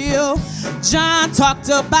a wheel. John talked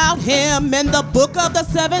about him in the book of the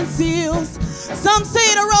seven seals. Some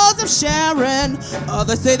say the rose of Sharon,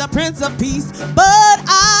 others say the Prince of Peace, but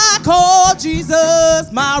I call Jesus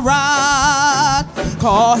my rock.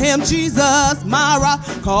 Call him Jesus my rock.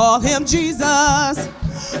 Call him Jesus.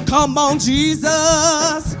 Come on,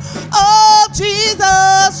 Jesus. Oh,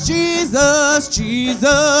 Jesus, Jesus,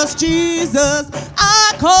 Jesus, Jesus.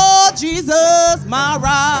 I call Jesus my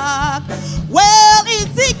rock. Well,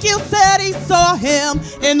 Ezekiel said he saw him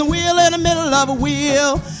in the wheel in the middle of a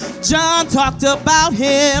wheel. John talked about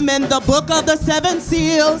him in the book of the seven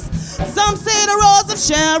seals. Some say the rose of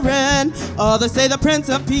Sharon, others say the Prince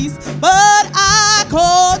of Peace, but I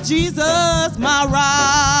call Jesus my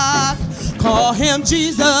rock. Call him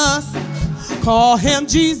Jesus. Call him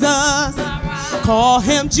Jesus. Call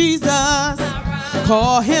him Jesus.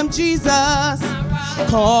 Call him Jesus.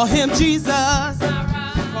 Call him Jesus.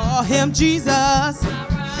 Call him Jesus.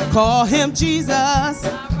 Call him Jesus.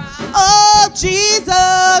 Oh,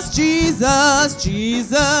 Jesus, Jesus,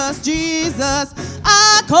 Jesus, Jesus.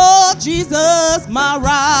 I call Jesus my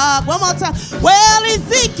rock. One more time. Well,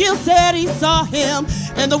 Ezekiel said he saw him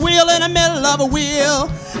in the wheel in the middle of a wheel.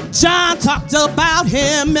 John talked about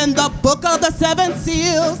him in the book of the seven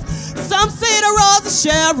seals. Some say the rose of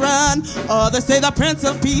Sharon, others say the Prince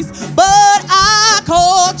of Peace, but I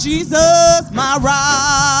call Jesus my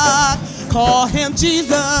rock. Call him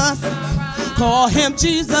Jesus. Call him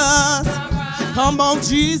Jesus. Come on,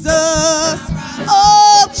 Jesus.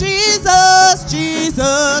 Oh, Jesus,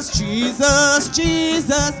 Jesus, Jesus,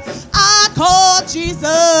 Jesus. I call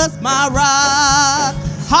Jesus my rock.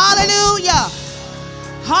 Hallelujah.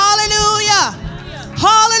 Hallelujah.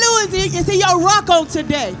 Hallelujah. Is he your rock on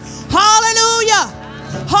today? Hallelujah.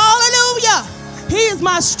 Hallelujah. He is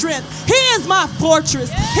my strength. He is my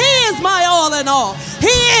fortress. He is my all in all. He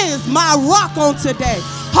is my rock on today.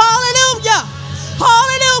 Hallelujah.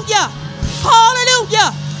 Hallelujah.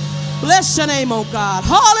 Hallelujah. Bless your name, oh God.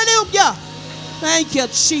 Hallelujah. Thank you,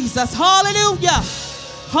 Jesus. Hallelujah.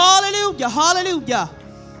 Hallelujah. Hallelujah.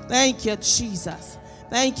 Thank you, Jesus.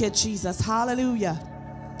 Thank you, Jesus. Hallelujah.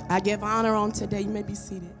 I give honor on today. You may be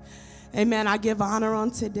seated. Amen. I give honor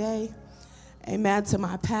on today. Amen. To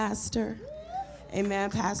my pastor. Amen.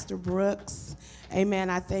 Pastor Brooks. Amen.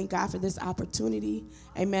 I thank God for this opportunity.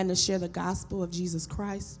 Amen. To share the gospel of Jesus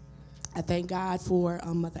Christ. I thank God for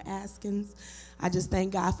Mother Askins. I just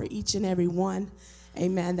thank God for each and every one.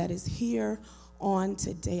 Amen. That is here on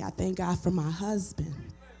today. I thank God for my husband.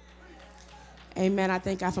 Amen. I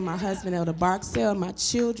thank God for my husband, Elder Barksdale, and my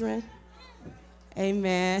children.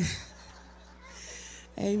 Amen.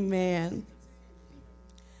 Amen.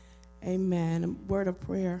 Amen. A word of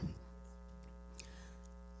prayer.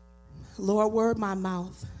 Lord, word my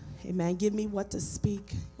mouth. Amen. Give me what to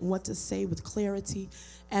speak and what to say with clarity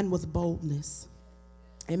and with boldness.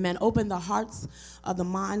 Amen. Open the hearts of the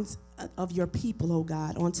minds of your people, oh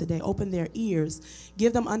God, on today. Open their ears.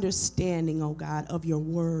 Give them understanding, oh God, of your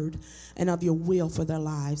word and of your will for their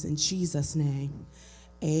lives. In Jesus' name,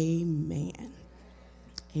 amen.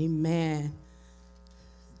 Amen.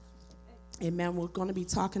 Amen. We're going to be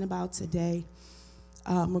talking about today.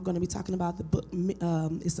 We're going to be talking about the book.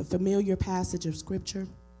 It's a familiar passage of scripture.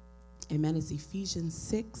 Amen. It's Ephesians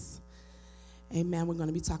 6. Amen. We're going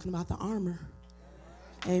to be talking about the armor.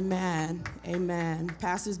 Amen. Amen.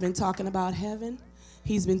 Pastor's been talking about heaven.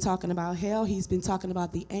 He's been talking about hell. He's been talking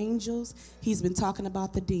about the angels. He's been talking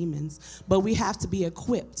about the demons. But we have to be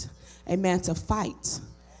equipped, amen, to fight.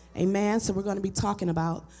 Amen. So we're going to be talking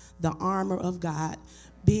about the armor of God,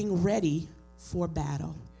 being ready for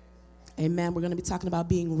battle. Amen. We're going to be talking about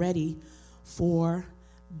being ready for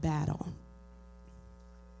battle.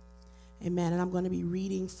 Amen. And I'm going to be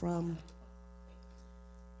reading from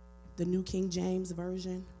the New King James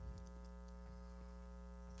Version.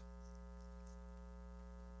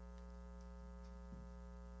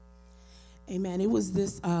 Amen. It was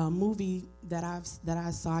this movie that I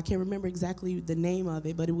saw. I can't remember exactly the name of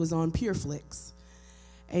it, but it was on PureFlix.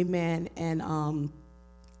 Amen. And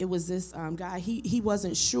it was this guy. He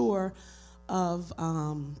wasn't sure of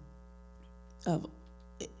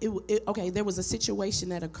okay. There was a situation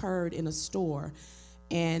that occurred in a store,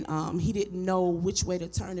 and he didn't know which way to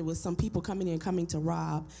turn. It was some people coming to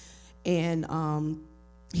rob, and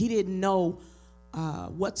he didn't know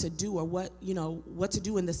what to do or what to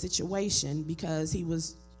do in the situation because he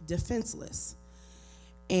was defenseless.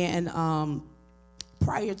 And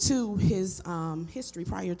prior to his history,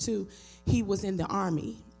 he was in the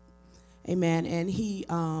army, amen. And he,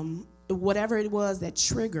 whatever it was that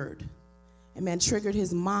triggered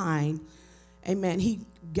his mind, amen, he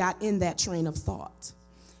got in that train of thought.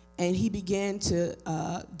 And he began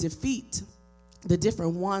to defeat the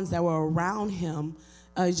different ones that were around him.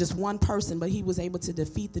 Just one person, but he was able to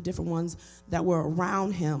defeat the different ones that were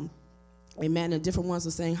around him. Amen. And different ones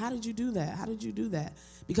were saying, how did you do that? How did you do that?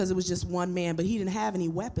 Because it was just one man, but he didn't have any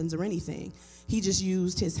weapons or anything. He just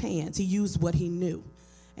used his hands. He used what he knew.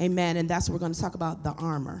 Amen. And that's what we're going to talk about, the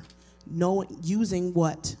armor. Using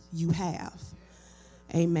what you have.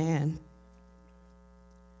 Amen.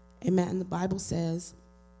 Amen. The Bible says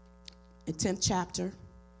in 10th chapter,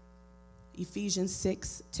 Ephesians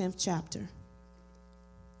 6, 10th chapter.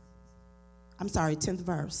 10th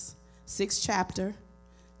verse. 6th chapter,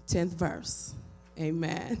 10th verse.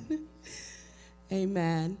 Amen.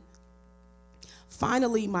 Amen.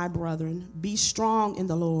 Finally, my brethren, be strong in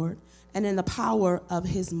the Lord and in the power of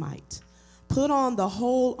his might. Put on the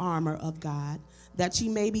whole armor of God, that ye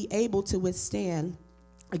may be able to withstand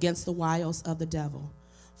against the wiles of the devil.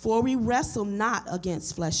 For we wrestle not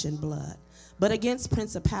against flesh and blood, but against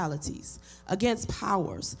principalities, against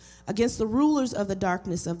powers, against the rulers of the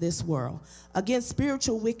darkness of this world, against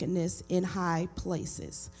spiritual wickedness in high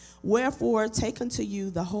places. Wherefore, take unto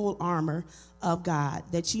you the whole armor of God,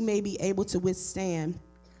 that ye may be able to withstand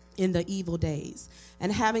in the evil days,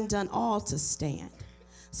 and having done all to stand.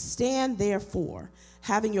 Stand therefore,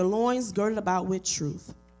 having your loins girded about with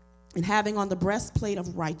truth, and having on the breastplate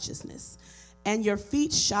of righteousness, and your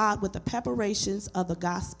feet shod with the preparations of the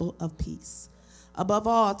gospel of peace. Above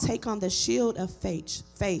all, take on the shield of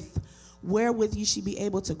faith, wherewith you shall be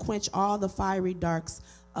able to quench all the fiery darts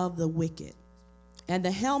of the wicked, and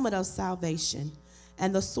the helmet of salvation,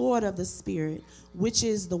 and the sword of the Spirit, which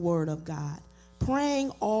is the word of God,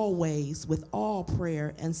 praying always with all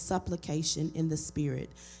prayer and supplication in the Spirit,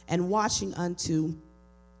 and watching unto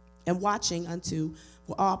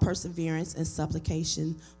for all perseverance and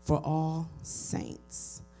supplication for all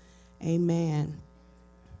saints. Amen.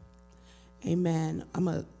 Amen.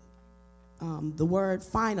 The word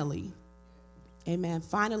finally. Amen.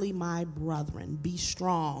 Finally, my brethren, be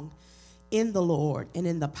strong in the Lord and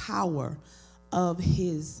in the power of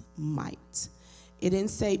his might. It didn't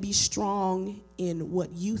say be strong in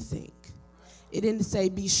what you think. It didn't say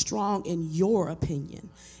be strong in your opinion.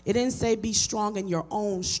 It didn't say be strong in your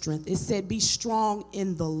own strength. It said be strong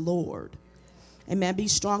in the Lord. Amen. Be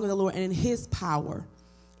strong in the Lord and in his power,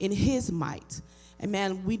 in his might.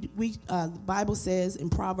 Amen. The Bible says in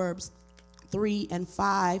Proverbs 3 and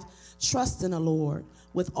 5, trust in the Lord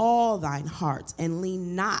with all thine heart and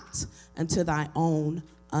lean not unto thy own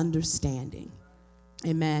understanding.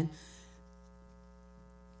 Amen.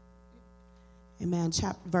 Amen.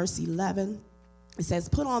 Verse 11, it says,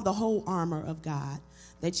 put on the whole armor of God,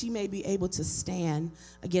 that ye may be able to stand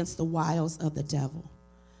against the wiles of the devil.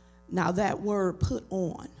 Now that word put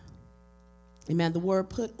on, amen, the word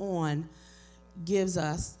put on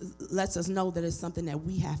lets us know that it's something that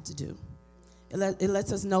we have to do. It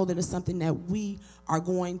lets us know that it's something that we are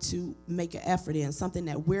going to make an effort in, something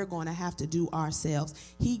that we're going to have to do ourselves.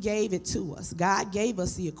 He gave it to us. God gave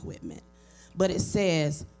us the equipment, but it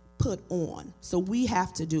says put on. So we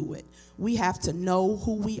have to do it. We have to know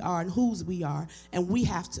who we are and whose we are, and we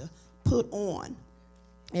have to put on,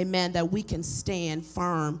 amen, that we can stand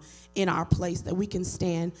firm in our place, that we can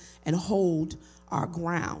stand and hold our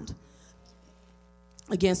ground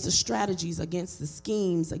against the strategies, against the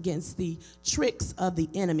schemes, against the tricks of the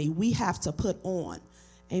enemy. We have to put on,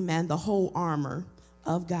 amen, the whole armor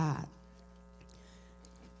of God.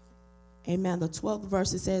 Amen. The 12th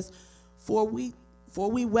verse, it says, For we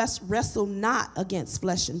wrestle not against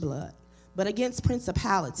flesh and blood, but against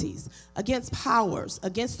principalities, against powers,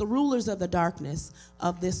 against the rulers of the darkness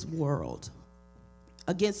of this world,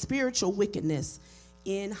 against spiritual wickedness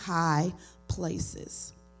in high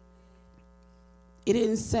places. It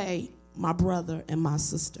didn't say my brother and my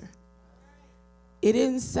sister. It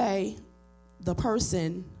didn't say the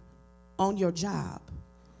person on your job.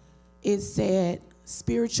 It said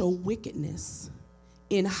spiritual wickedness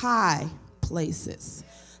in high places.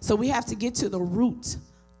 So we have to get to the root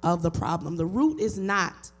of the problem. The root is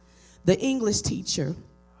not the English teacher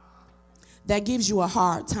that gives you a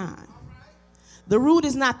hard time. The root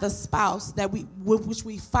is not the spouse that with which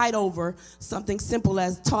we fight over something simple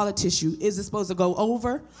as toilet tissue. Is it supposed to go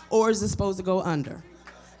over or is it supposed to go under?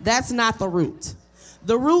 That's not the root.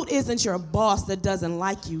 The root isn't your boss that doesn't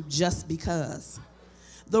like you just because.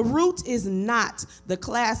 The root is not the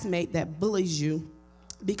classmate that bullies you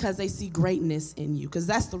because they see greatness in you, because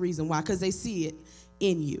that's the reason why, because they see it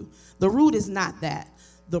in you. The root is not that.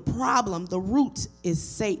 The problem, the root is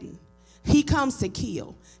Satan. He comes to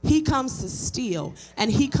kill, he comes to steal,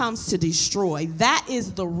 and he comes to destroy. That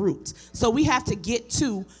is the root. So we have to get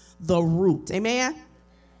to the root. Amen?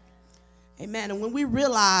 Amen. And when we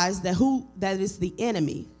realize that is the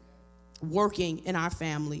enemy working in our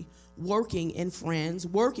family, working in friends,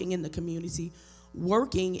 working in the community,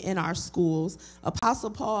 working in our schools,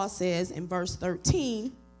 Apostle Paul says in verse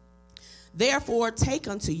 13, therefore take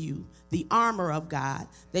unto you the armor of God,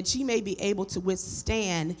 that ye may be able to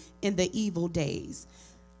withstand in the evil days,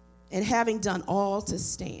 and having done all to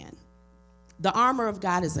stand. The armor of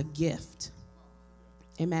God is a gift.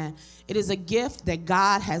 Amen. It is a gift that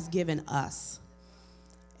God has given us.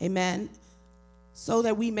 Amen. So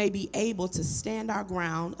that we may be able to stand our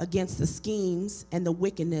ground against the schemes and the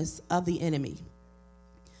wickedness of the enemy.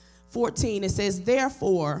 14, it says,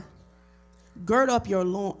 therefore, gird up your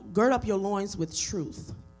loins with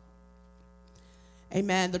truth.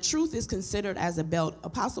 Amen. The truth is considered as a belt.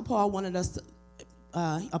 Apostle Paul wanted us to,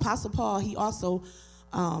 he also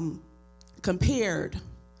compared,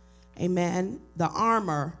 amen, the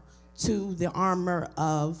armor to the armor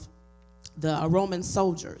of the Roman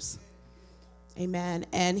soldiers. Amen.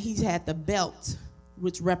 And he had the belt,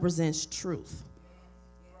 which represents truth.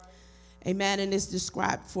 Amen. And it's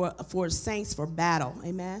described for saints for battle.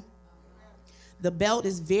 Amen. The belt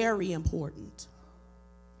is very important.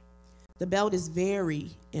 The belt is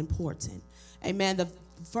very important. Amen. The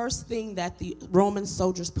first thing that the Roman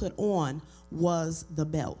soldiers put on was the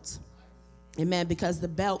belt. Amen. Because the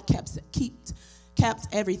belt kept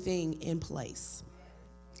everything in place.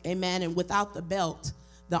 Amen. And without the belt,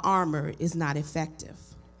 the armor is not effective.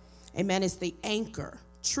 Amen. It's the anchor.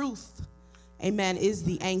 Truth, amen, is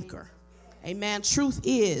the anchor. Amen. Truth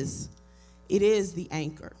is the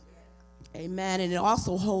anchor. Amen. And it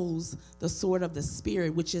also holds the sword of the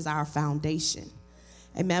Spirit, which is our foundation.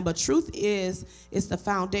 Amen. But truth is the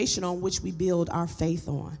foundation on which we build our faith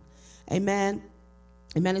on. Amen.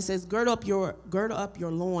 Amen. It says, gird up your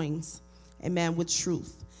loins, amen, with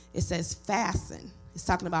truth. It says fasten. It's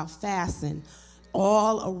talking about fasten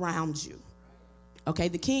all around you. Okay,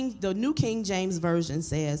 the New King James Version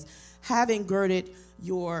says, having girded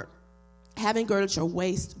your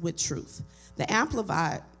waist with truth. The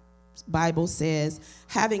Amplified Bible says,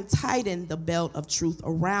 having tightened the belt of truth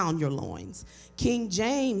around your loins. King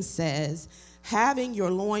James says, having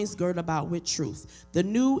your loins girded about with truth. The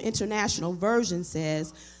New International Version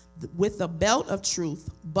says, with the belt of truth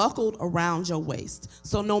buckled around your waist.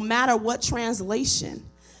 So no matter what translation,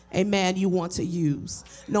 amen, you want to use,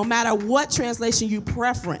 no matter what translation you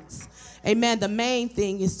preference, amen, the main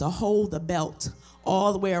thing is to hold the belt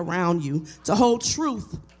all the way around you, to hold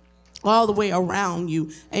truth all the way around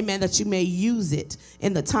you, amen, that you may use it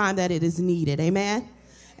in the time that it is needed, amen.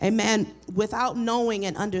 Amen. Without knowing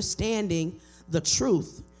and understanding the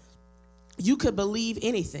truth, you could believe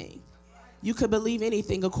anything. You could believe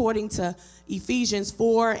anything. According to Ephesians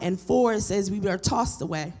 4:4, it says we are tossed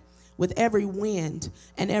away with every wind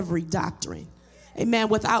and every doctrine. Amen.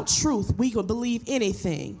 Without truth, we could believe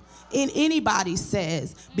anything anybody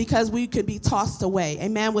says, because we could be tossed away.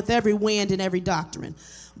 Amen. With every wind and every doctrine.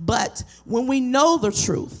 But when we know the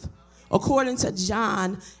truth, according to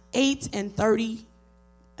John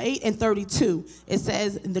 8:32, it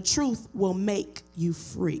says the truth will make you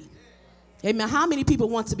free. Amen. How many people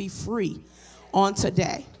want to be free on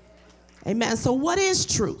today? Amen. So what is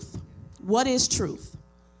truth? What is truth?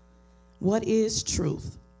 What is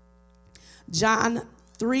truth? John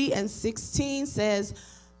 3:16 says,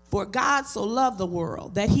 for God so loved the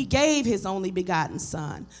world that he gave his only begotten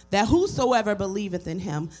Son, that whosoever believeth in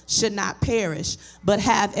him should not perish, but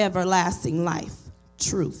have everlasting life.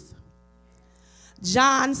 Truth.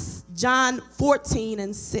 John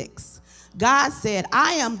 14:6. Jesus said,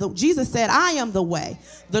 I am the way,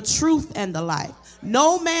 the truth, and the life.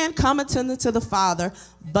 No man cometh unto the Father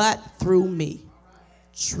but through me.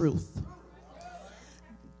 Truth.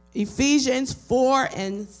 Ephesians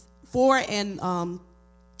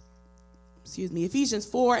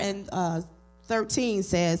 4:13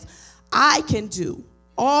 says, I can do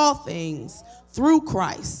all things through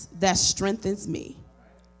Christ that strengthens me.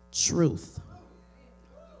 Truth.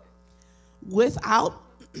 Without,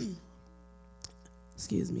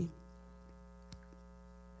 excuse me.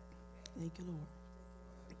 Thank you, Lord.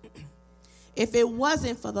 If it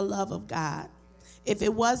wasn't for the love of God, if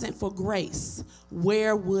it wasn't for grace,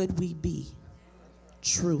 where would we be?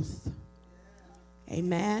 Truth.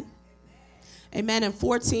 Amen. Amen. And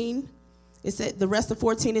 14, it said, the rest of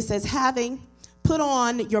 14, it says, having put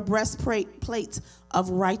on your breastplate of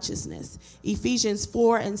righteousness. Ephesians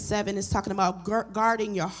 4 and 7 is talking about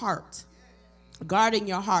guarding your heart. Guarding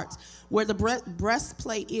your heart. Where the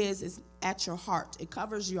breastplate is at your heart. It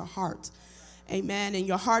covers your heart. Amen. And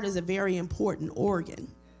your heart is a very important organ.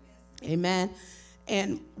 Amen.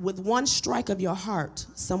 And with one strike of your heart,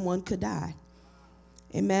 someone could die.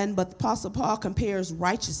 Amen. But the Apostle Paul compares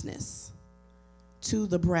righteousness to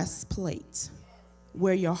the breastplate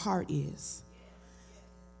where your heart is.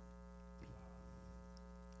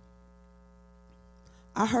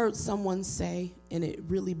 I heard someone say, and it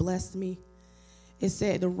really blessed me, it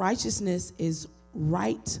said the righteousness is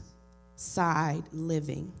right side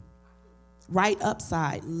living, right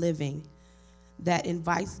upside living that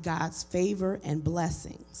invites God's favor and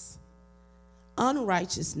blessings.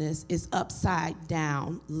 Unrighteousness is upside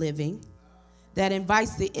down living that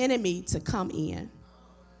invites the enemy to come in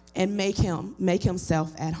and make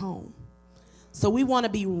himself at home. So we want to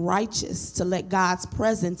be righteous to let God's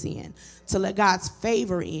presence in, to let God's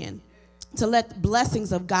favor in, to let the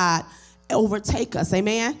blessings of God overtake us.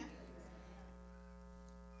 Amen?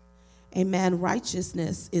 Amen.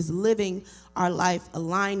 Righteousness is living our life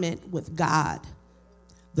alignment with God.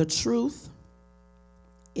 The truth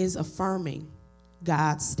is affirming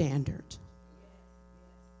God's standard.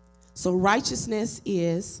 So righteousness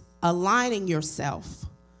is aligning yourself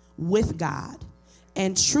with God,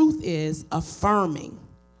 and truth is affirming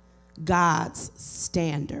God's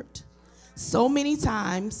standard. So many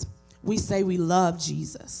times we say we love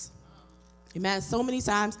Jesus. Amen. So many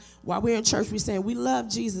times while we're in church, we're saying we love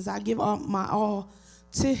Jesus. I give all my all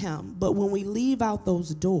to him. But when we leave out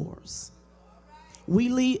those doors, we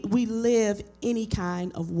live any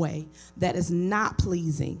kind of way that is not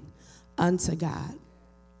pleasing unto God.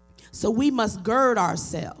 So we must gird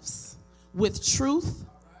ourselves with truth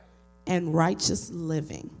and righteous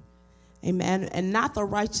living. Amen. And not the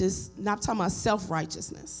righteous, not talking about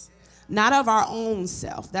self-righteousness. Not of our own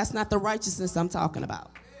self. That's not the righteousness I'm talking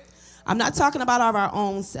about. I'm not talking about of our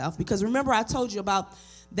own self, because remember I told you about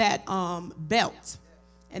that belt,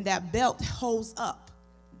 and that belt holds up.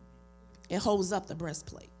 It holds up the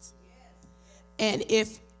breastplate. And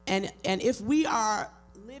if we are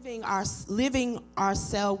living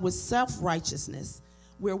ourselves with self-righteousness,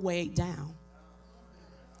 we're weighed down.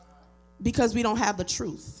 Because we don't have the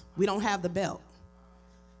truth. We don't have the belt.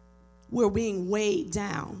 We're being weighed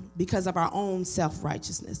down because of our own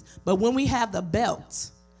self-righteousness. But when we have the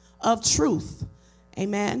belt of truth,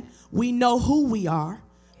 amen, we know who we are.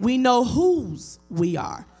 We know whose we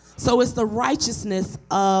are. So it's the righteousness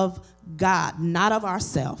of God, not of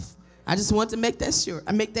ourselves. I just want to make that sure.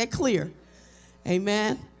 I make that clear.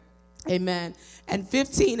 Amen. Amen. And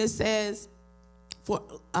 15, it says, for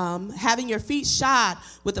having your feet shod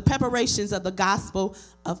with the preparations of the gospel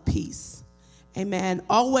of peace. Amen.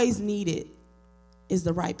 Always needed is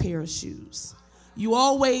the right pair of shoes. You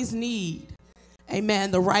always need,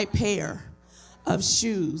 amen, the right pair of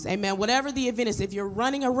shoes. Amen. Whatever the event is, if you're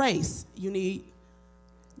running a race, you need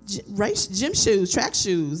gym shoes, track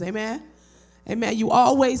shoes. Amen. Amen. You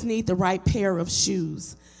always need the right pair of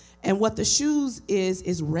shoes. And what the shoes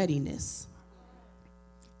is readiness.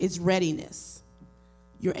 It's readiness.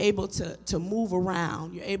 You're able to move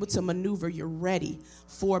around. You're able to maneuver. You're ready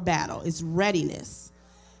for battle. It's readiness.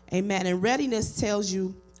 Amen. And readiness tells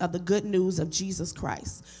you of the good news of Jesus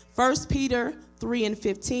Christ. 1 Peter 3 and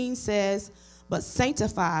 15 says, but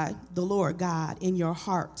sanctify the Lord God in your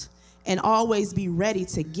heart, and always be ready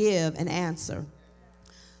to give an answer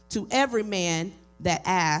to every man that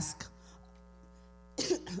asks,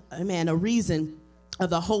 amen, a reason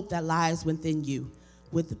of the hope that lies within you,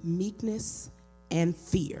 with meekness and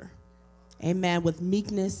fear. Amen. With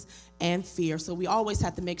meekness and fear. So we always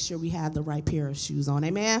have to make sure we have the right pair of shoes on.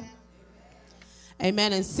 Amen.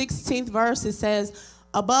 Amen. In 16th verse, it says,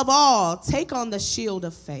 above all, take on the shield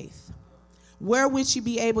of faith, wherewith you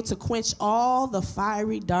be able to quench all the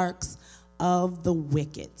fiery darts of the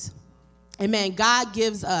wicked. Amen. God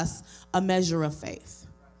gives us a measure of faith.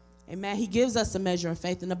 Amen. He gives us a measure of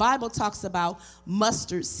faith. And the Bible talks about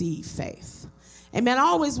mustard seed faith. Amen. I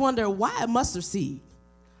always wonder, why a mustard seed?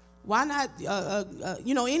 Why not,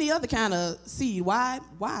 any other kind of seed? Why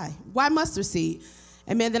mustard seed?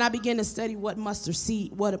 Amen. Then I began to study what a mustard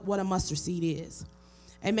seed is.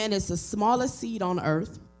 Amen. It's the smallest seed on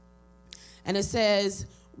earth. And it says,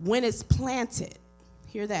 when it's planted,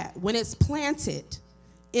 hear that, when it's planted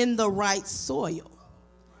in the right soil,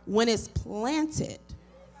 when it's planted,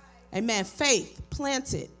 amen, faith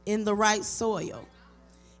planted in the right soil,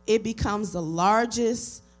 it becomes the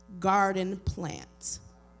largest garden plant.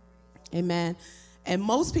 Amen. And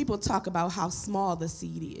most people talk about how small the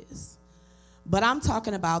seed is. But I'm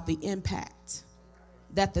talking about the impact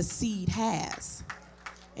that the seed has.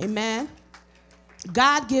 Amen.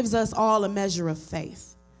 God gives us all a measure of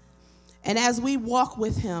faith. And as we walk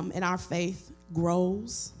with him, and our faith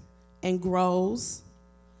grows and grows,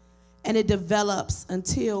 and it develops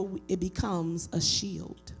until it becomes a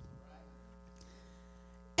shield.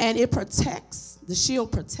 And it protects, the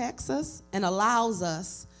shield protects us and allows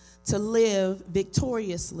us to live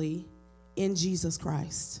victoriously in Jesus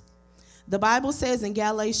Christ. The Bible says in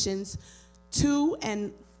Galatians 2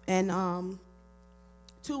 and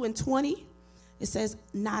 20, it says,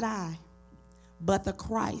 not I, but the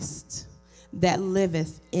Christ that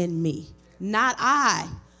liveth in me. Not I,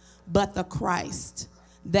 but the Christ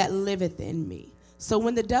that liveth in me. So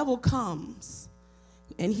when the devil comes,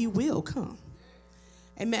 and he will come,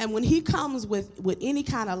 amen, when he comes with any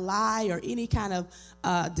kind of lie or any kind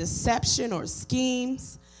of deception or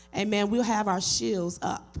schemes, amen, we'll have our shields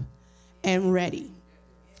up and ready.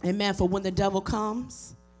 Amen. For when the devil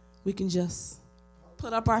comes, we can just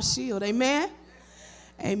put up our shield. Amen.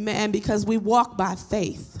 Amen. Because we walk by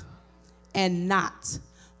faith and not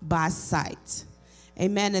by sight.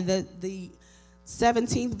 Amen. And the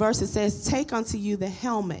 17th verse, it says, take unto you the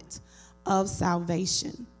helmet of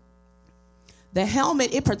salvation. The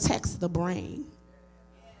helmet, it protects the brain.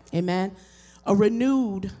 Amen. A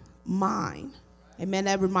renewed mind. Amen.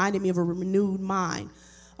 That reminded me of a renewed mind.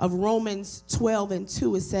 Of Romans 12 and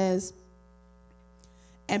 2, it says,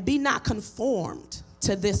 and be not conformed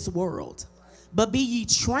to this world, but be ye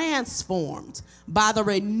transformed by the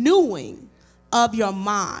renewing of your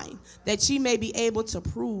mind, that ye may be able to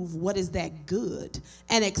prove what is that good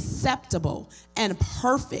and acceptable and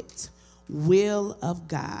perfect will of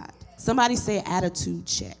God. Somebody say attitude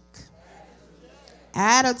check.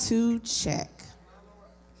 Attitude check.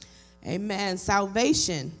 Amen.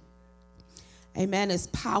 Salvation, amen, is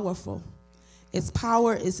powerful. Its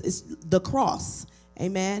power is the cross.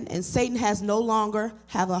 Amen. And Satan has no longer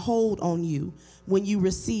have a hold on you when you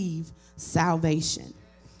receive salvation.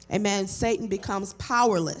 Amen. Satan becomes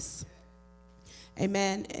powerless.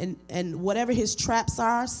 Amen. And whatever his traps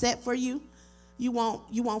are set for you, you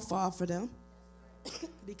won't fall for them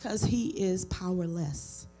because he is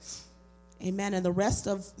powerless. Amen. And the rest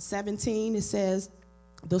of 17, it says,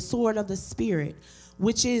 the sword of the Spirit,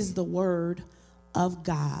 which is the word of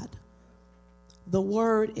God. The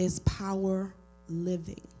word is power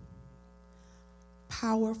living.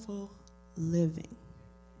 Powerful living.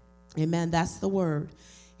 Amen. That's the word.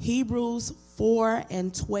 Hebrews 4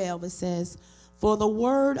 and 12, it says, for the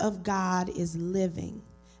word of God is living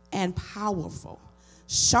and powerful,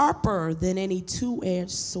 sharper than any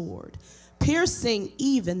two-edged sword, piercing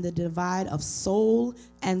even the divide of soul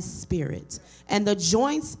and spirit, and the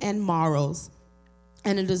joints and marrows,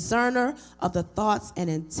 and a discerner of the thoughts and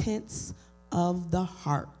intents of the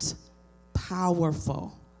heart.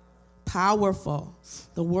 Powerful. Powerful.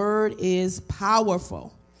 The word is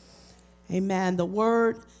powerful. Amen. The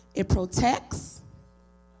word, it protects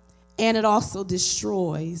and it also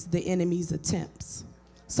destroys the enemy's attempts.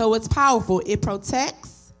 So it's powerful. It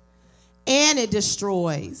protects and it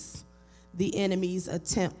destroys the enemy's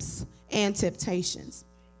attempts and temptations.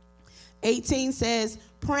 18 says,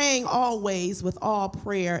 praying always with all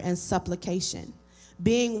prayer and supplication,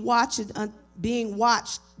 being watchful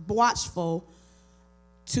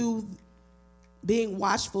to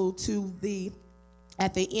the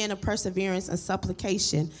at the end of perseverance and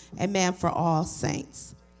supplication, amen, for all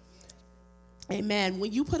saints. Amen.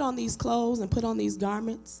 When you put on these clothes and put on these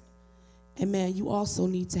garments, amen, you also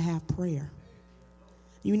need to have prayer.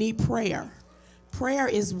 You need prayer. Prayer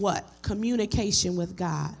is what? Communication with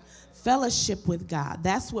God. Fellowship with God.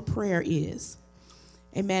 That's what prayer is.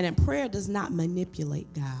 Amen. And prayer does not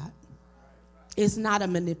manipulate God. It's not a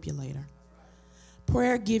manipulator.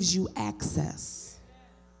 Prayer gives you access.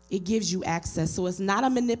 It gives you access. So it's not a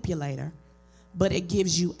manipulator, but it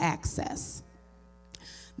gives you access.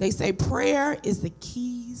 They say prayer is the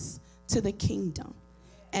keys to the kingdom,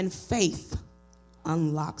 and faith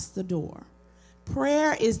unlocks the door.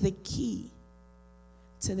 Prayer is the key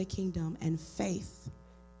to the kingdom, and faith,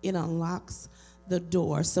 it unlocks the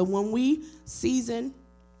door. So when we season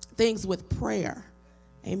things with prayer,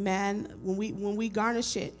 amen, when we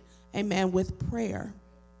garnish it, amen, with prayer,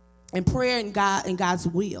 and prayer in God's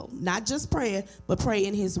will, not just prayer, but pray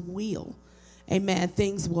in his will, amen,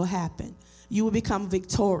 things will happen. You will become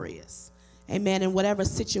victorious, amen, in whatever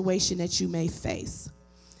situation that you may face.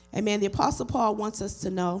 Amen. The Apostle Paul wants us to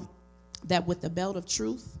know that with the belt of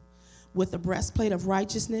truth, with the breastplate of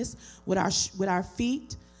righteousness, with our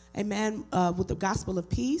feet, amen, with the gospel of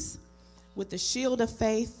peace, with the shield of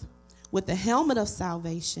faith, with the helmet of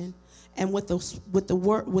salvation, and with the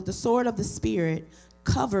sword of the Spirit,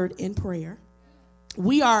 covered in prayer.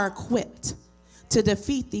 We are equipped to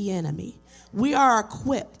defeat the enemy. We are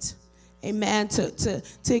equipped, amen, to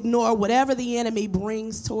ignore whatever the enemy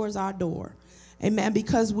brings towards our door. Amen,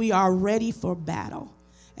 because we are ready for battle.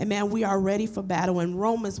 Amen, we are ready for battle. In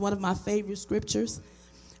Romans, one of my favorite scriptures,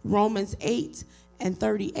 Romans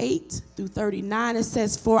 8:38 through 39, it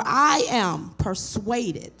says, "For I am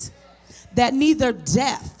persuaded that neither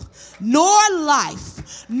death, nor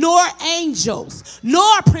life, nor angels,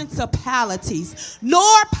 nor principalities,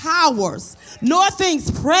 nor powers, nor things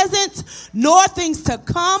present, nor things to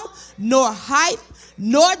come, nor height,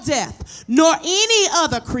 nor death, nor any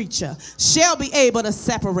other creature shall be able to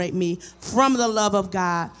separate me from the love of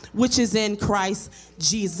God, which is in Christ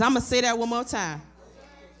Jesus." I'm going to say that one more time.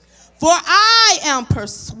 "For I am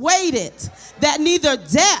persuaded that neither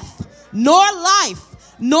death, nor life,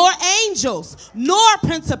 nor angels, nor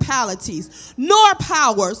principalities, nor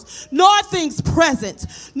powers, nor things present,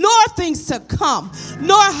 nor things to come,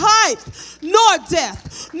 nor height, nor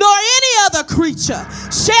depth, nor any other creature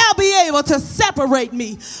shall be able to separate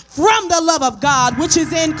me from the love of God, which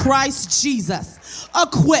is in Christ Jesus."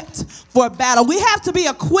 Equipped for battle. We have to be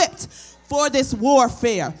equipped for this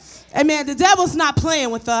warfare. Amen. The devil's not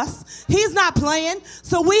playing with us. He's not playing.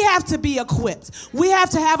 So we have to be equipped. We have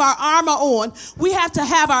to have our armor on. We have to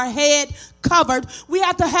have our head covered. We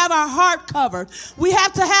have to have our heart covered. We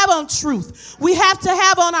have to have on truth. We have to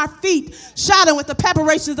have on our feet shouting with the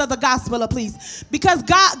preparations of the gospel of peace. Because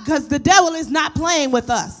the devil is not playing with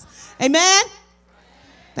us. Amen.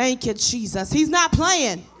 Thank you, Jesus. He's not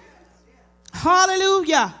playing.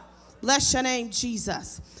 Hallelujah. Bless your name,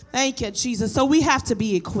 Jesus. Thank you, Jesus. So we have to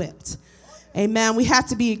be equipped. Amen. We have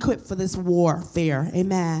to be equipped for this warfare.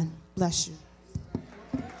 Amen. Bless you.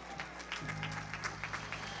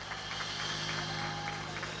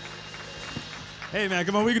 Hey, man,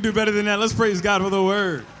 come on. We can do better than that. Let's praise God for the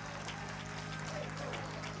word.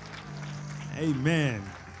 Amen.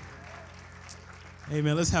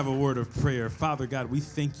 Amen. Let's have a word of prayer. Father God, we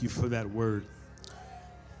thank you for that word.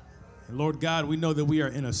 And Lord God, we know that we are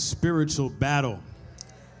in a spiritual battle.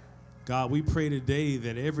 God, we pray today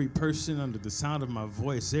that every person under the sound of my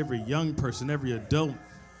voice, every young person, every adult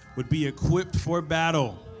would be equipped for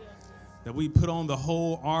battle, that we put on the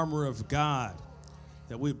whole armor of God,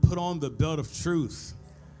 that we put on the belt of truth,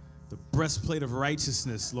 the breastplate of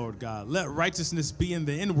righteousness, Lord God. Let righteousness be in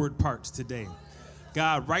the inward parts today.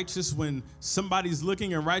 God, righteous when somebody's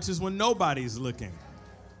looking and righteous when nobody's looking.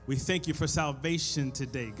 We thank you for salvation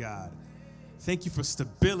today, God. Thank you for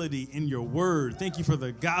stability in your word. Thank you for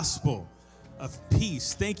the gospel of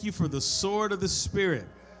peace. Thank you for the sword of the Spirit,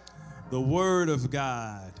 the word of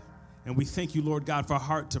God. And we thank you, Lord God, for a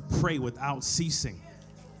heart to pray without ceasing.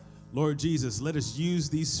 Lord Jesus, let us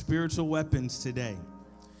use these spiritual weapons today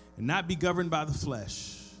and not be governed by the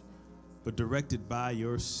flesh, but directed by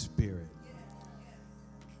your Spirit.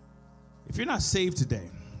 If you're not saved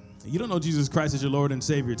today, you don't know Jesus Christ as your Lord and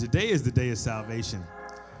Savior, today is the day of salvation.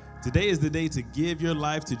 Today is the day to give your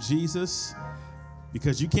life to Jesus,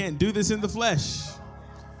 because you can't do this in the flesh.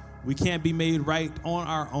 We can't be made right on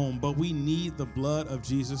our own, but we need the blood of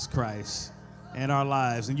Jesus Christ in our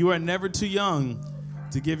lives. And you are never too young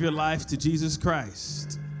to give your life to Jesus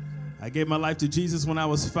Christ. I gave my life to Jesus when I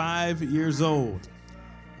was 5 years old.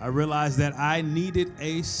 I realized that I needed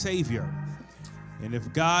a Savior. And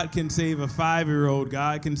if God can save a 5-year-old,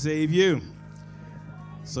 God can save you.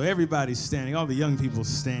 So everybody's standing, all the young people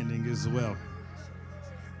standing as well.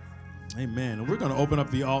 Amen. And we're going to open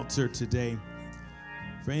up the altar today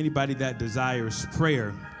for anybody that desires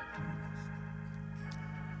prayer.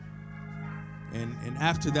 And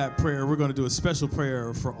after that prayer, we're going to do a special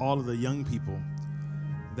prayer for all of the young people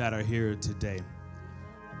that are here today.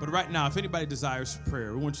 But right now, if anybody desires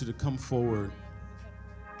prayer, we want you to come forward,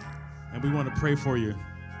 and we want to pray for you.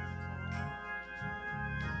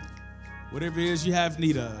 Whatever it is you have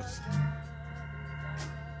need of,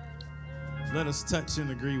 let us touch and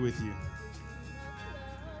agree with you.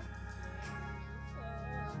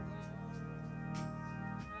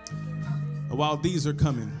 While these are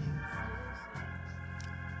coming,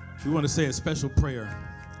 we want to say a special prayer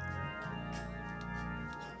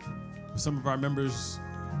for some of our members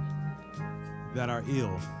that are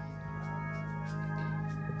ill.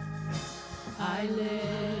 I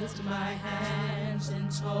lift my hands in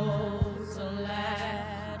total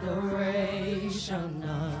adoration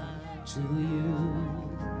unto you.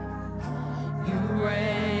 You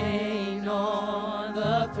reign on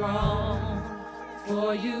the throne,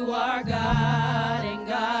 For you are God and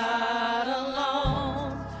God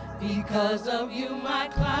alone. Because of you, my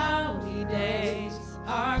cloudy days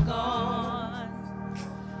are gone.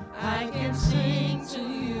 I can sing to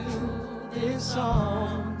you this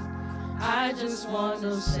song. I just want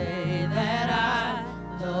to say that I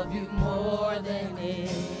love you more than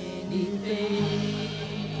anything.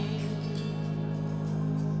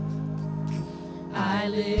 I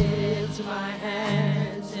lift my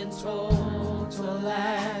hands in total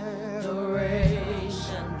adoration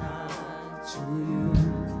unto you.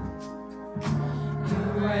 You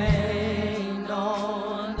reign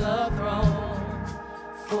on the throne,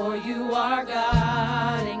 for you are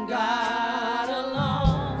God and God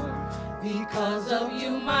alone. Because of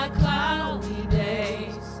you, my cloudy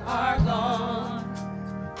days are gone.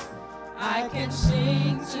 I can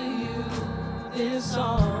sing to you this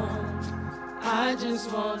song. I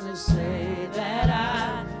just want to say that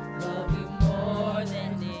I love you more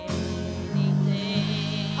than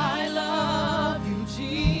anything. I love you,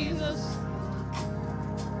 Jesus.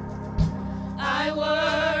 I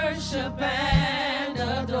worship and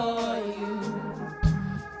adore you.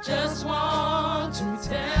 Just want to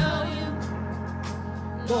tell you,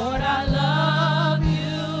 Lord, I love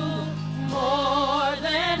you more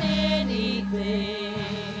than anything.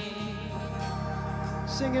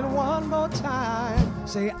 Sing it one more time.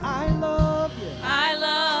 Say, I love you. I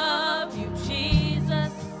love you,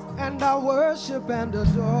 Jesus. And I worship and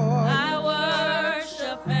adore you. I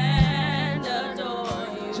worship and adore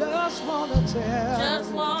you. Just want to tell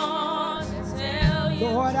you,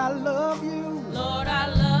 Lord, I love you. Lord, I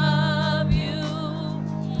love you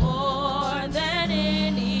more than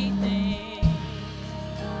anything.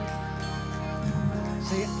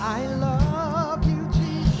 Say, I love you,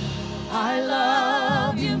 Jesus. I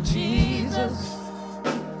love you, Jesus.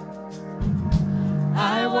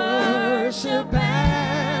 I worship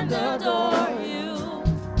and adore you.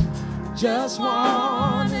 Just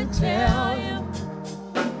want to tell you,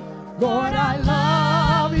 Lord, I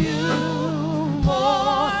love you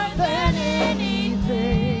more than anything.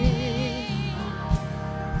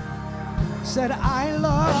 Said, I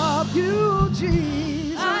love you,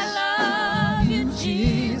 Jesus. I love you,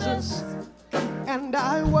 Jesus. And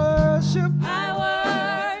I worship and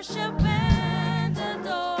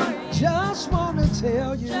adore you. Just want to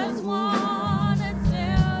tell you,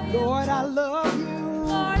 Lord, I love you.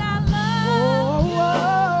 Lord, I love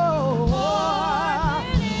more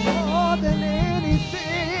than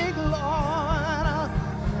anything, Lord.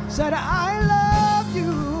 Said, I love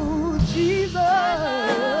you, Jesus.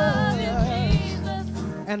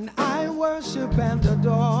 And I worship and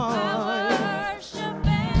adore you.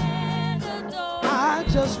 I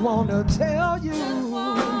just want to tell you,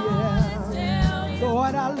 Lord,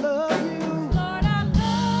 I love you. Lord, I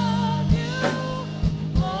love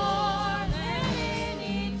you more than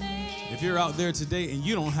anything. If you're out there today and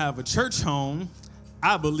you don't have a church home,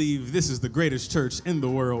 I believe this is the greatest church in the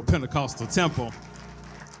world, Pentecostal Temple.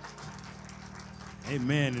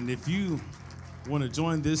 Amen. And if you want to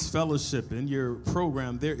join this fellowship in your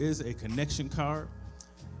program, there is a connection card.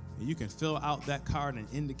 And you can fill out that card and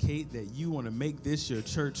indicate that you want to make this your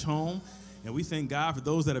church home. And we thank God for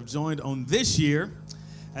those that have joined on this year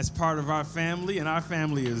as part of our family, and our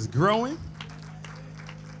family is growing.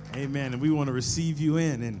 Amen. And we want to receive you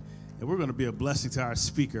in, and we're going to be a blessing to our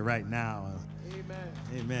speaker right now. Amen.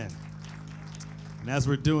 Amen. And as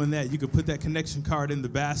we're doing that, you can put that connection card in the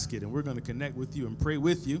basket, and we're going to connect with you and pray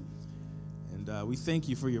with you. And we thank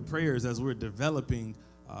you for your prayers as we're developing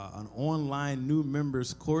an online new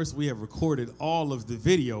members course. We have recorded all of the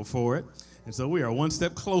video for it. And so we are one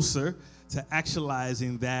step closer to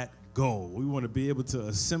actualizing that goal. We want to be able to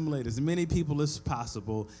assimilate as many people as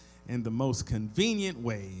possible in the most convenient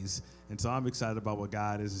ways. And so I'm excited about what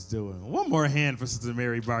God is doing. One more hand for Sister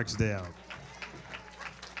Mary Barksdale.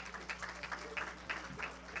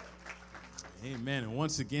 Amen. And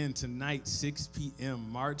once again, tonight, 6 p.m.,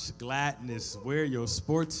 March Gladness. Wear your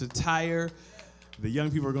sports attire. The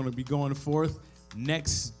young people are going to be going forth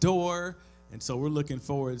next door. And so we're looking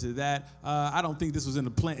forward to that. I don't think this was in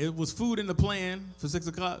the plan. It was food in the plan for 6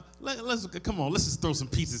 o'clock. Come on, let's just throw some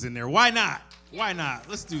pizzas in there. Why not? Why not?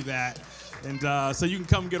 Let's do that. And so you can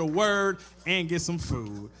come get a word and get some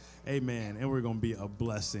food. Amen. And we're going to be a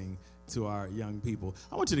blessing to our young people.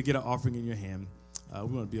 I want you to get an offering in your hand. We're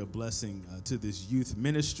going to be a blessing to this youth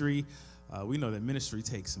ministry. We know that ministry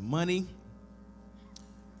takes money.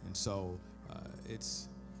 And so it's...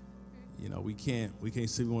 You know, we can't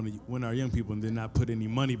say we want to win our young people and then not put any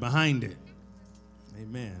money behind it.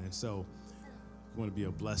 Amen. And so we want to be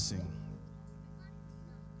a blessing.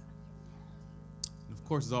 Of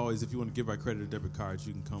course, as always, if you want to give our credit or debit cards,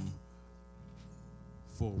 you can come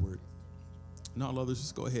forward. And all others,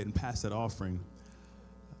 just go ahead and pass that offering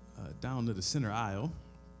down to the center aisle.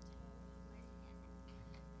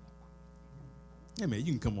 Yeah, man, you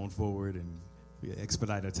can come on forward and we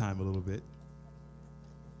expedite our time a little bit.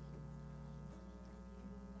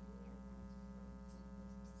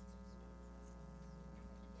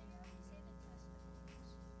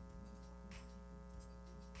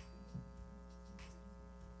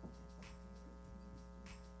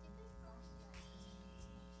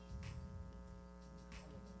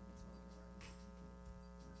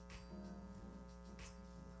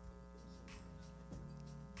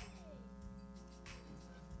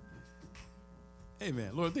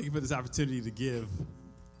 Amen. Lord, thank you for this opportunity to give.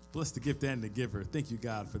 Bless the gift and the giver. Thank you,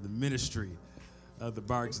 God, for the ministry of the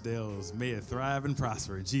Barksdales. May it thrive and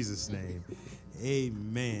prosper in Jesus' name.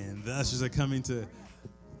 Amen. The ushers are coming to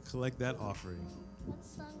collect that offering. What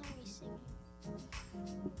song are we singing?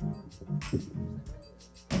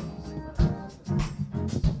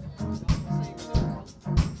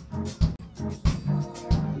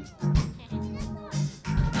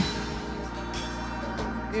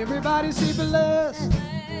 Everybody say bless,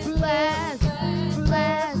 bless,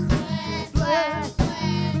 bless, bless, bless,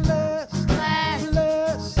 bless,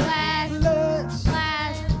 bless, bless,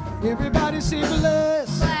 bless. Everybody say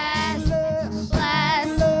bless, bless,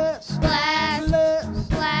 bless, bless, bless,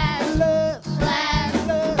 bless,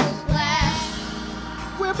 bless,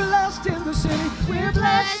 bless. We're blessed in the city. We're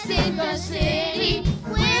blessed in the city.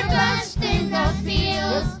 We're blessed in the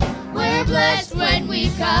fields. We're blessed when we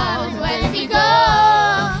come, when we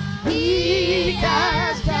go. He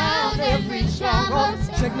cast down every stronghold,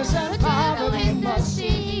 Sickness and the devil poverty in the must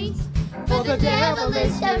streets. For the devil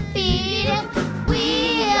is defeated.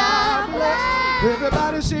 We are blessed.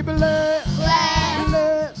 Everybody say bless, Blessed,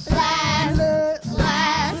 bless, blessed, bless,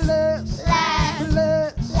 blessed, bless, blessed,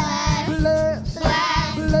 bless, blessed, bless,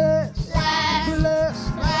 blessed,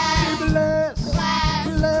 bless, blessed, bless,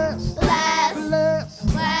 bless, blessed, bless,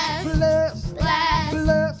 blessed, bless, blessed,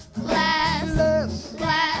 bless, blessed, bless.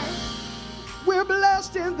 blessed. We're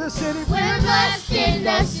blessed in the city. We're blessed in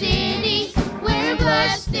the city. We're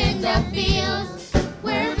blessed in the fields.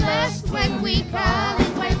 We're blessed when we come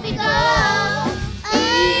and when we go.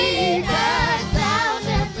 He cast down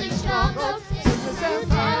every stronghold, sickness and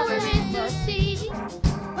power in the city.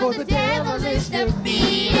 For the devil is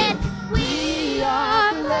defeated. We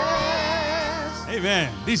are blessed.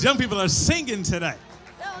 Amen. These young people are singing today.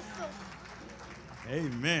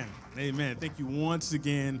 Amen. Amen. Thank you once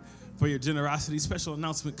again for your generosity. Special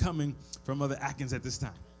announcement coming from Mother Atkins at this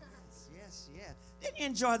time. Yes, yes. Didn't you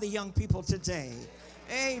enjoy the young people today?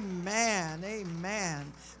 Amen,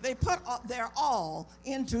 amen. They put their all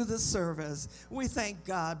into the service. We thank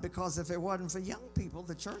God, because if it wasn't for young people,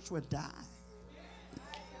 the church would die.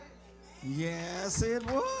 Yes, it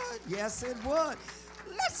would. Yes, it would.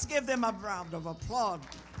 Let's give them a round of applause.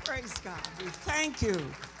 Praise God. We thank you.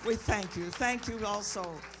 We thank you. Thank you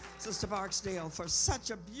also, Sister Barksdale, for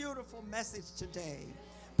such a beautiful message today.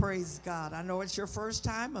 Praise God. I know it's your first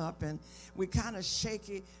time up and we kind of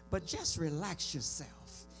shaky, but just relax yourself.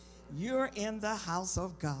 You're in the house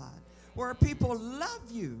of God where people love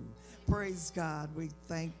you. Praise God. We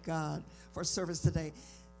thank God for service today.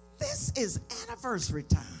 This is anniversary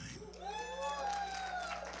time.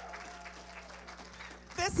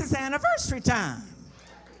 This is anniversary time.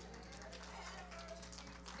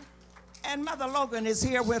 And Mother Logan is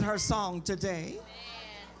here with her song today.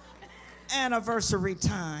 Anniversary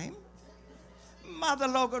time. Mother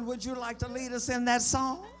Logan, would you like to lead us in that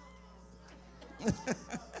song?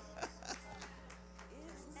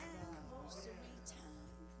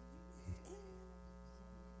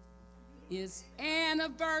 It's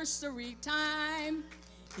anniversary time.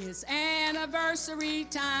 It's anniversary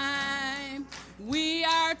time. We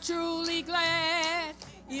are truly glad.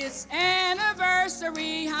 It's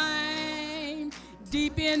anniversary time.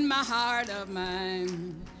 Deep in my heart of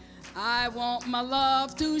mine, I want my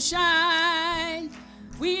love to shine.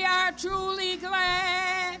 We are truly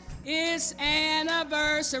glad. It's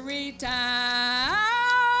anniversary time.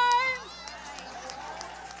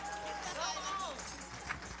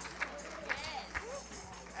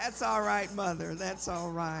 That's all right, Mother. That's all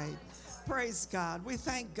right. Praise God. We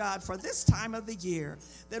thank God for this time of the year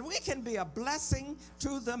that we can be a blessing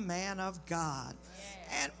to the man of God.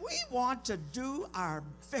 And we want to do our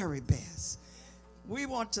very best. We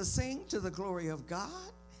want to sing to the glory of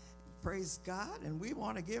God. Praise God. And we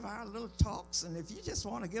want to give our little talks. And if you just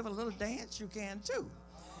want to give a little dance, you can too.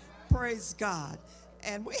 Praise God.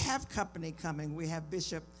 And we have company coming. We have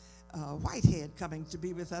Bishop Whitehead coming to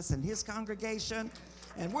be with us and his congregation.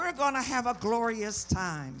 And we're going to have a glorious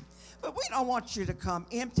time. But we don't want you to come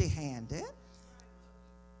empty-handed.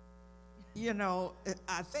 You know,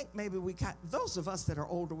 I think maybe those of us that are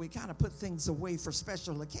older, we kind of put things away for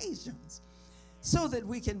special occasions so that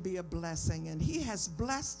we can be a blessing. And he has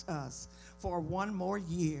blessed us for one more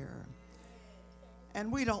year.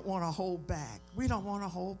 And we don't want to hold back. We don't want to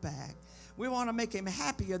hold back. We want to make him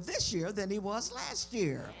happier this year than he was last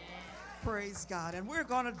year. Praise God. And we're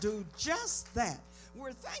going to do just that.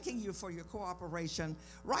 We're thanking you for your cooperation.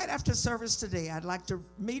 Right after service today, I'd like to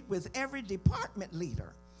meet with every department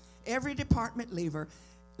leader,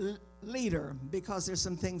 because there's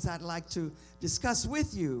some things I'd like to discuss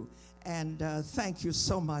with you. And thank you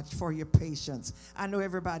so much for your patience. I know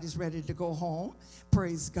everybody's ready to go home.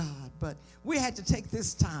 Praise God. But we had to take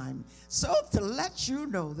this time so to let you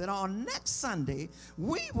know that on next Sunday,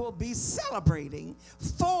 we will be celebrating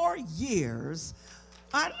 4 years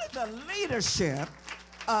under the leadership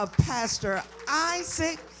of Pastor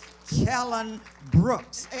Isaac Kellen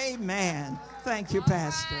Brooks. Amen. Thank you,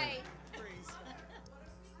 Pastor. Right.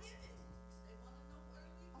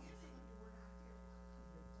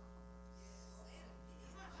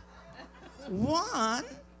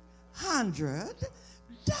 $100.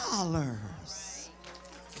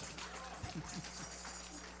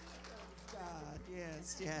 God,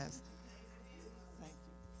 yes, yes.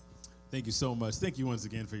 Thank you so much. Thank you once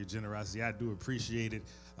again for your generosity. I do appreciate it.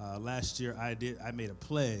 Last year I made a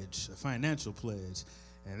pledge, a financial pledge,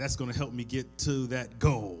 and that's going to help me get to that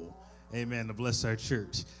goal. Amen. To bless our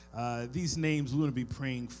church. These names, we're going to be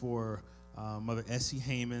praying for Mother Essie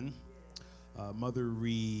Heyman, Mother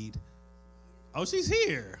Reed. Oh, she's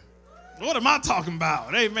here. What am I talking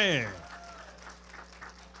about? Amen.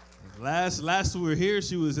 Last we were here,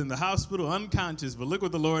 she was in the hospital unconscious, but look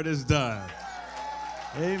what the Lord has done.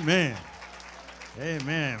 Amen.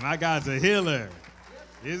 Amen. My God's a healer,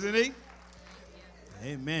 isn't he?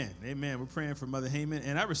 Amen. Amen. We're praying for Mother Heyman.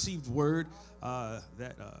 And I received word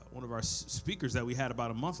that one of our speakers that we had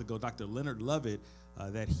about a month ago, Dr. Leonard Lovett,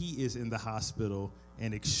 that he is in the hospital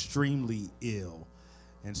and extremely ill.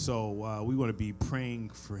 And so we want to be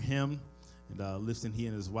praying for him and lifting he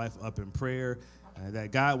and his wife up in prayer,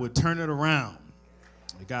 that God would turn it around.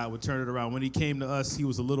 That God would turn it around. When he came to us, he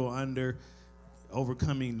was a little under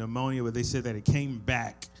overcoming pneumonia, but they said that it came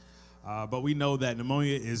back. But we know that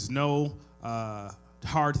pneumonia is no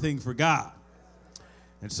hard thing for God.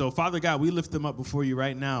 And so, Father God, we lift them up before you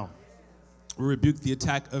right now. We rebuke the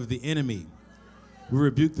attack of the enemy. We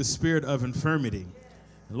rebuke the spirit of infirmity.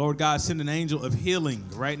 And Lord God, send an angel of healing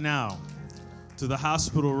right now to the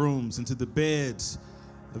hospital rooms and to the beds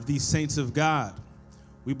of these saints of God.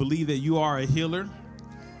 We believe that you are a healer.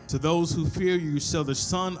 To those who fear you shall the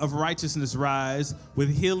Son of Righteousness rise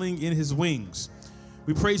with healing in his wings.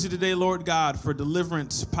 We praise you today, Lord God, for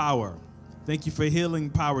deliverance power. Thank you for healing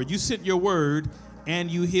power. You sent your word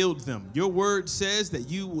and you healed them. Your word says that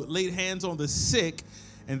you laid hands on the sick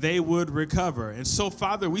and they would recover. And so,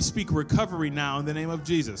 Father, we speak recovery now in the name of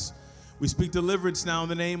Jesus. We speak deliverance now in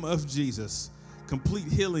the name of Jesus. Complete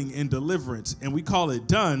healing and deliverance. And we call it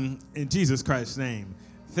done in Jesus Christ's name.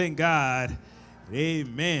 Thank God.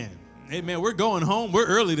 Amen. Amen. We're going home. We're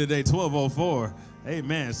early today, 12:04.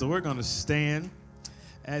 Amen. So we're going to stand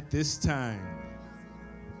at this time.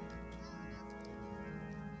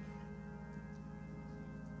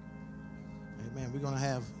 Amen. We're going to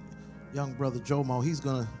have young brother Jomo. He's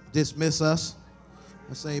going to dismiss us.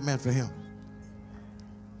 Let's say amen for him.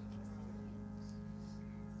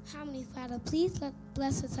 Heavenly Father, please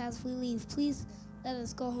bless us as we leave. Please let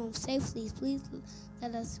us go home safely. Please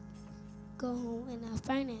let us go home in our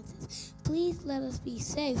finances. Please let us be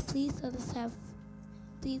safe. Please let us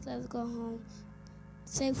go home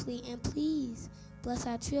safely. And please bless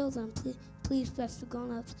our children. Please bless the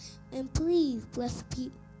grown-ups. And please bless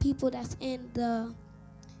the people that's in the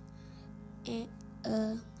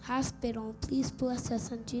hospital. Please bless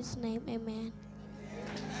us in Jesus' name. Amen.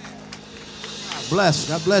 God bless.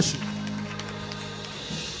 God bless you.